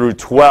 7 through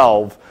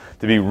 12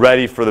 to be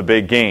ready for the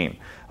big game,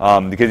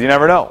 because you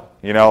never know.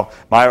 You know,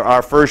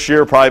 our first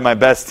year, probably my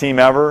best team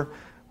ever.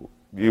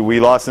 We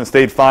lost in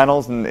state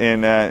finals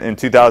in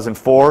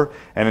 2004,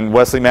 and then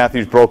Wesley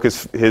Matthews broke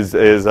his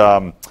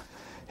hand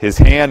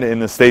in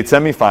the state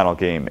semifinal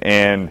game,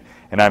 and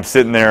I'm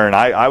sitting there, and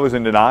I was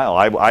in denial.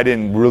 I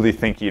didn't really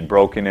think he had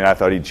broken it. I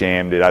thought he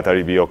jammed it. I thought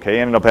he'd be okay. He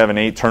ended up having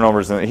 8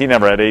 turnovers. He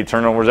never had 8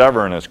 turnovers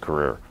ever in his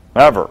career,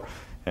 ever.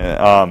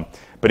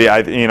 But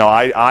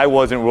I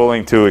wasn't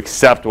willing to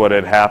accept what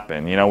had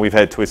happened. You know, we've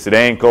had twisted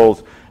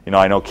ankles. You know,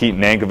 I know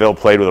Keaton Nankivell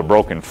played with a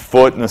broken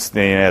foot and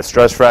a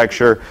stress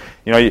fracture.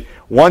 You know,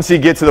 once you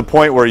get to the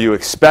point where you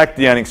expect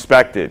the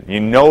unexpected, you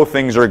know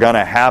things are going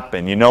to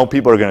happen. You know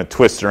people are going to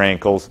twist their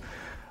ankles.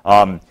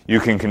 You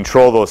can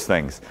control those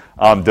things.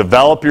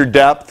 Develop your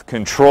depth.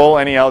 Control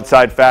any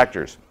outside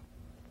factors.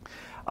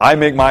 I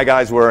make my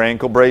guys wear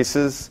ankle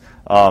braces.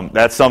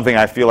 That's something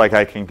I feel like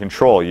I can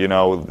control. You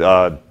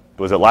know,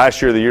 was it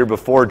last year or the year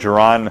before,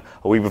 Jaron,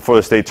 a week before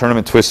the state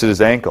tournament, twisted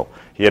his ankle.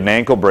 He had an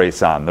ankle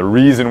brace on. The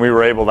reason we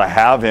were able to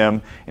have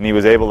him and he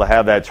was able to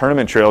have that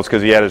tournament trail is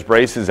because he had his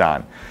braces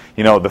on.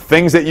 You know, the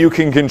things that you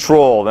can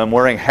control, them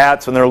wearing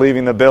hats when they're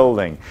leaving the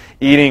building,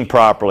 eating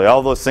properly,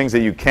 all those things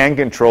that you can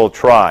control,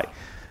 try.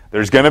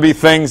 There's going to be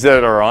things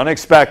that are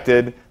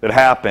unexpected that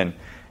happen.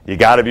 You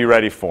got to be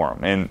ready for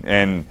them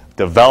and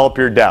develop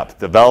your depth.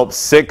 Develop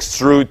 6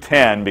 through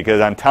 10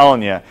 because I'm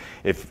telling you,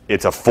 if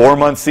it's a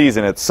 4-month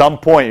season, at some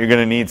point you're going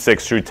to need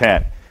 6 through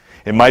 10.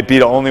 It might be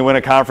to only win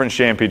a conference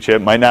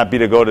championship, might not be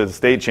to go to the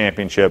state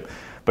championship,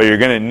 but you're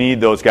going to need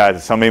those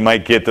guys. Somebody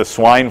might get the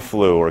swine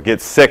flu or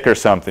get sick or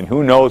something.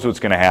 Who knows what's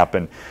going to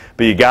happen?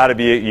 But you got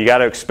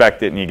to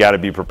expect it and you got to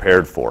be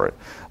prepared for it.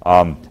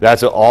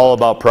 That's all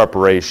about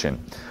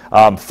preparation.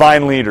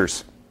 Find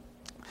leaders.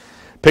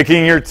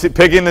 Picking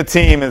the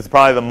team is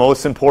probably the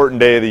most important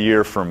day of the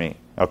year for me.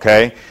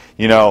 Okay,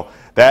 you know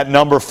that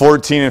number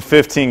 14 and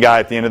 15 guy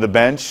at the end of the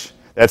bench.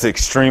 That's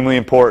extremely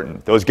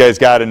important. Those guys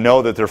got to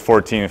know that they're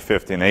 14 and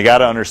 15. They got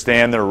to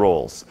understand their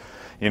roles.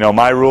 You know,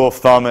 my rule of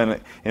thumb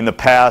in the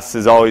past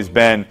has always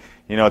been,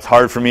 you know, it's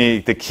hard for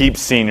me to keep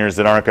seniors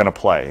that aren't going to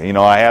play. You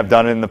know, I have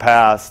done it in the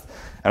past,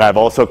 and I've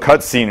also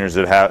cut seniors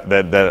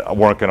that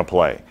weren't going to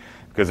play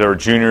because they were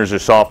juniors or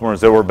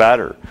sophomores that were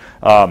better.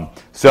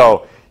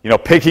 So, you know,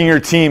 picking your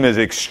team is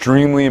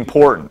extremely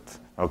important,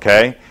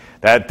 okay?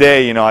 That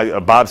day, you know,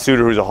 Bob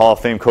Suter, who's a Hall of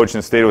Fame coach in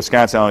the state of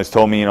Wisconsin, always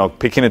told me, you know,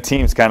 picking a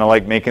team is kind of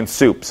like making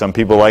soup. Some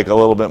people like a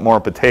little bit more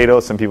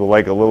potatoes. Some people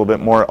like a little bit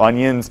more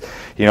onions.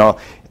 You know,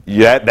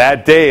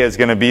 that day is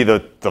going to be the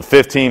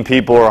 15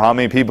 people or how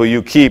many people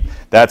you keep.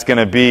 That's going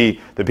to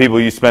be the people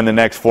you spend the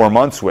next 4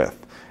 months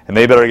with. And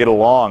they better get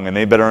along, and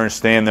they better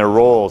understand their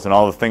roles and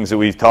all the things that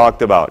we've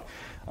talked about.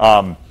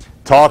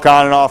 Talk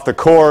on and off the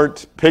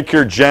court. Pick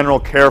your general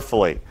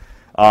carefully.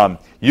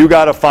 You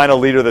got to find a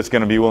leader that's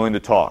going to be willing to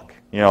talk.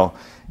 You know,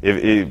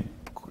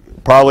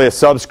 probably a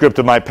subscript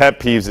of my pet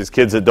peeves is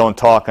kids that don't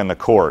talk on the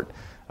court.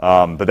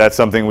 But that's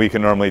something we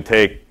can normally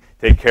take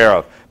care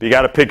of. But you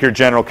got to pick your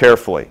general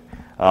carefully.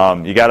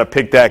 You got to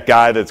pick that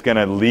guy that's going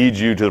to lead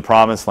you to the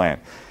promised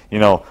land. You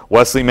know,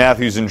 Wesley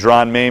Matthews and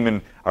Dron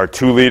Mayman are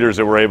 2 leaders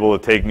that were able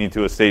to take me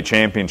to a state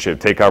championship,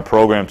 take our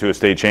program to a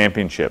state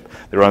championship.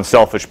 They were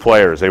unselfish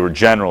players. They were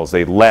generals.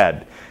 They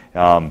led.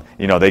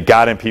 You know, they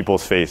got in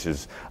people's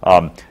faces.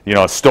 You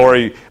know, a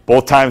story,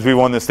 both times we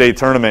won the state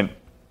tournament,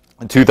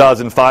 in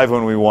 2005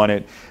 when we won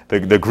it,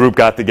 the group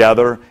got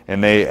together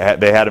and they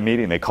had a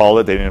meeting. They called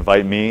it. They didn't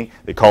invite me.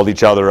 They called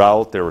each other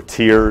out. There were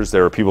tears.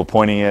 There were people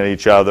pointing at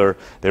each other.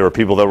 There were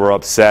people that were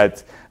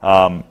upset.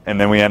 And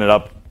then we ended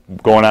up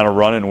going on a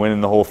run and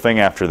winning the whole thing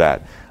after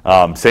that.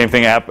 Same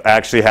thing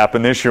actually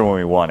happened this year when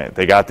we won it.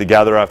 They got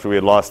together after we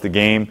had lost the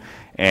game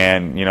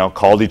and, you know,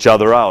 called each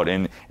other out.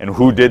 And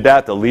who did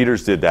that? The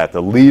leaders did that.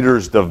 The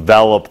leaders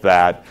developed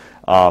that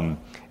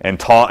and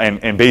taught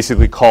and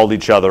basically called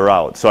each other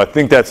out. So I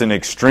think that's an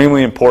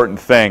extremely important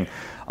thing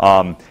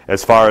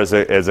as far as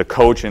a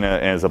coach and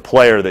as a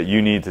player that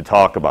you need to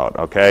talk about,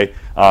 okay?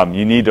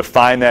 You need to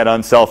find that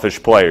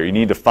unselfish player. You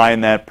need to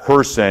find that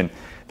person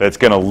that's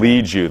going to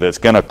lead you, that's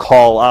going to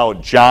call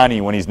out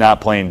Johnny when he's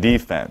not playing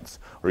defense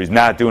or he's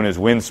not doing his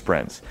wind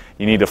sprints.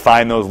 You need to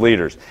find those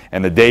leaders.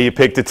 And the day you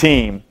pick the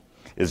team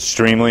is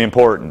extremely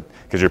important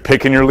because you're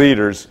picking your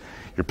leaders,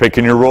 you're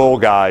picking your role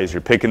guys, you're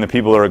picking the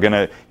people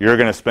that you're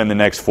going to spend the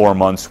next 4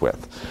 months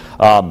with.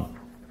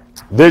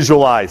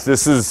 Visualize.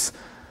 This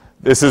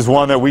is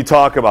one that we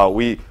talk about.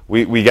 We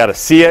got to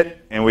see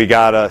it and we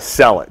got to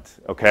sell it.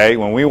 Okay,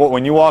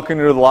 when you walk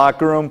into the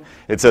locker room,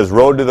 it says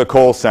Road to the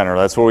Kohl Center.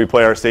 That's where we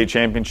play our state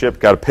championship.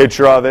 Got a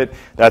picture of it.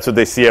 That's what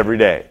they see every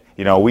day.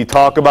 You know, we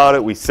talk about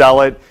it, we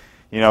sell it.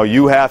 You know,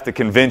 you have to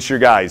convince your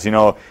guys. You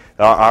know,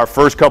 our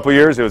first couple of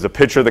years, it was a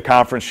picture of the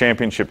conference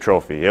championship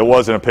trophy. It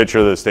wasn't a picture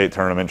of the state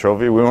tournament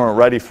trophy. We weren't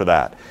ready for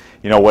that.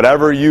 You know,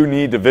 whatever you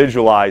need to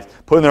visualize,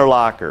 put in their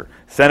locker,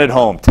 send it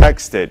home,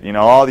 text it. You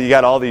know, you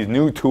got all these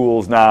new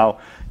tools now.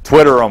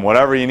 Twitter them,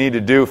 whatever you need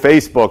to do,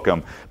 Facebook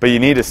them, but you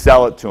need to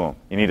sell it to them.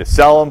 You need to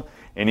sell them,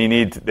 and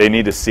they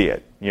need to see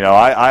it. You know,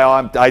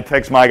 I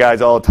text my guys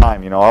all the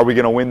time. You know, are we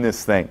going to win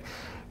this thing?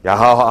 Yeah,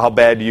 how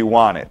bad do you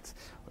want it?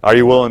 Are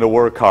you willing to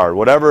work hard?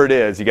 Whatever it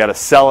is, you got to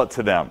sell it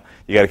to them.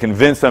 You got to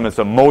convince them it's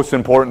the most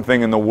important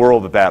thing in the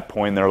world at that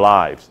point in their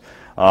lives.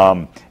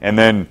 And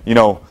then, you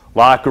know,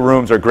 locker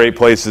rooms are great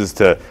places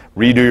to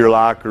redo your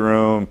locker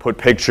room, put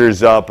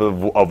pictures up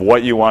of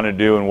what you want to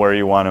do and where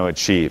you want to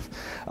achieve.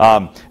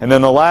 And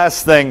then the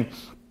last thing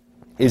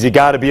is you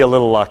got to be a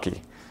little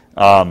lucky.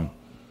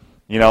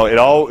 You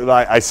know,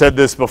 I said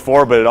this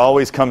before, but it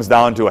always comes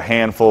down to a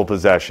handful of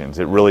possessions.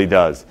 It really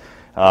does.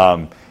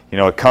 You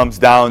know, it comes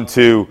down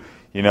to,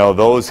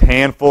 those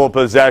handful of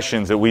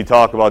possessions that we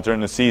talk about during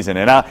the season.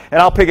 And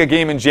I'll pick a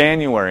game in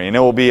January, and it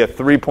will be a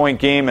 3-point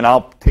game, and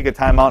I'll take a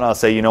timeout, and I'll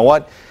say, you know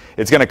what?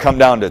 It's going to come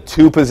down to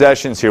 2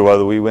 possessions here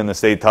whether we win the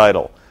state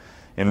title.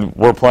 And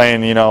we're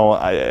playing,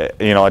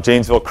 at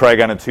Janesville Craig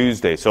on a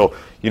Tuesday. So,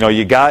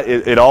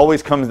 it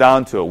always comes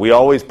down to it. We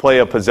always play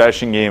a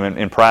possession game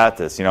in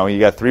practice. You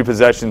got 3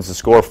 possessions to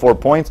score 4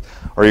 points,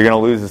 or you're going to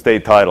lose the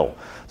state title.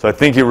 So I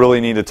think you really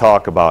need to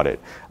talk about it.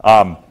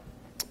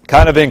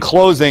 Kind of in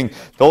closing,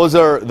 those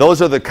are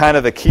the kind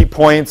of the key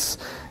points,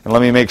 and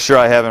let me make sure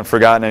I haven't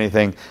forgotten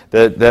anything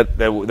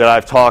that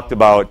I've talked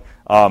about.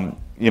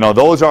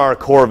 Those are our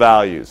core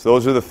values.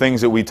 Those are the things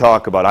that we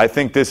talk about. I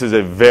think this is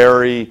a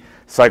very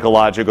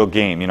psychological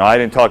game. I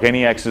didn't talk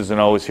any X's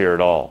and O's here at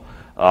all.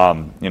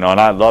 And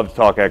I love to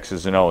talk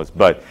X's and O's,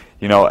 but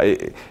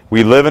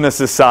we live in a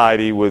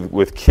society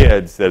with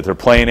kids that they're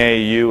playing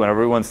AAU and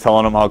everyone's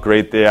telling them how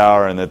great they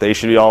are and that they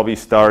should all be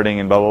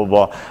starting and blah, blah,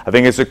 blah. I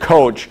think as a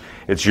coach,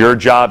 it's your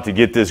job to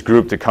get this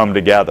group to come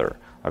together,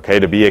 okay,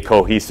 to be a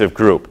cohesive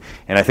group.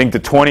 And I think the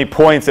 20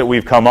 points that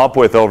we've come up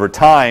with over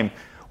time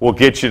will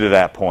get you to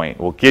that point,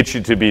 will get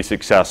you to be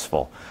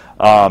successful.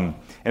 And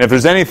if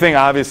there's anything,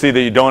 obviously, that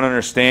you don't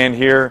understand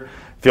here,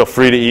 feel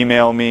free to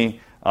email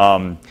me,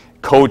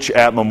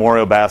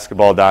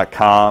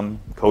 coach@memorialbasketball.com,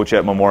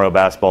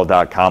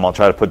 coach@memorialbasketball.com. I'll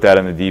try to put that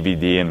in the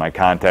DVD and my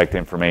contact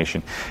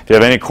information. If you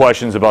have any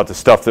questions about the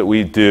stuff that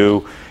we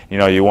do,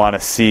 you want to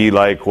see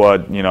like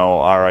what,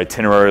 our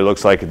itinerary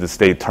looks like at the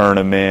state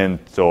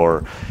tournament,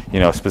 or,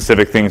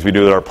 specific things we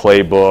do with our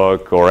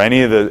playbook, or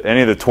any of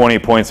the 20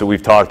 points that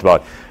we've talked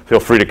about, feel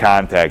free to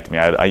contact me.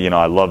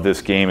 I love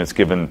this game. It's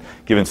given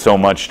so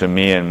much to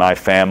me and my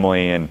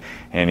family, and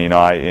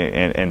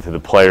to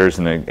the players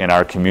in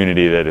our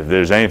community, that if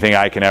there's anything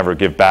I can ever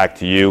give back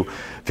to you,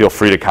 feel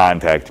free to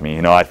contact me.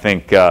 I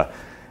think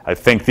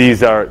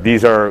these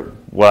are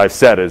what I've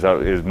said is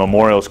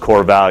Memorial's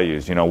core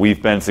values.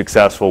 We've been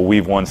successful.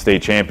 We've won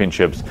state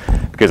championships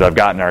because I've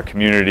gotten our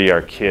community,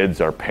 our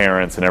kids, our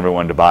parents, and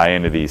everyone to buy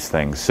into these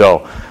things.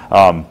 So,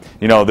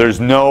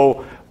 there's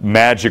no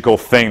magical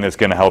thing that's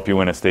going to help you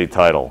win a state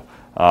title.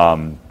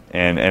 And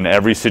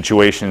every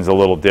situation is a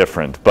little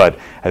different. But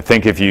I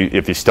think if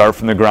you start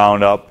from the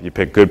ground up, you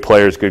pick good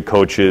players, good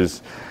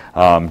coaches,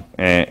 and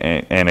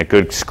a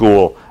good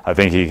school, I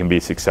think you can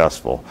be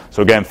successful.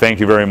 So again, thank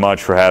you very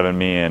much for having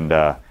me, and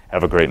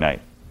have a great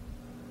night.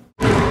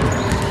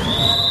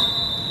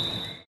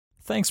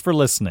 Thanks for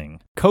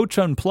listening. Coach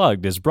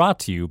Unplugged is brought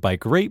to you by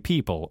great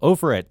people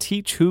over at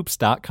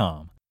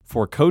teachhoops.com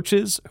for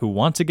coaches who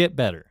want to get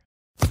better.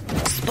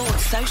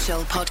 Sports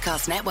Social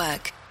Podcast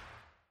Network.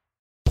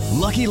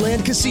 Lucky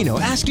Land Casino,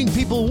 asking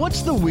people,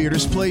 what's the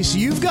weirdest place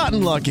you've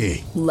gotten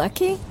lucky?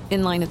 Lucky?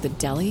 In line at the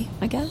deli,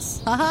 I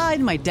guess? Aha,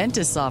 in my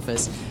dentist's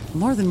office.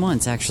 More than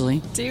once,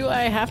 actually. Do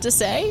I have to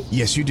say?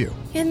 Yes, you do.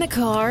 In the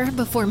car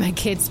before my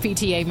kids'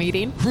 PTA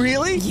meeting.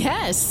 Really?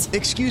 Yes.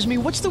 Excuse me,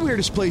 what's the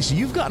weirdest place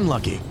you've gotten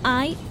lucky?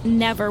 I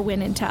never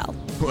win and tell.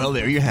 Well,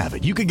 there you have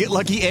it. You can get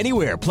lucky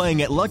anywhere,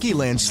 playing at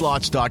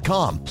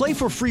LuckyLandSlots.com. Play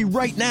for free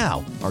right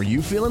now. Are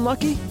you feeling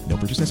lucky? No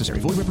purchase necessary.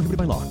 Void where prohibited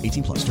by law.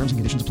 18+. Terms and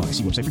conditions apply.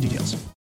 See website for details.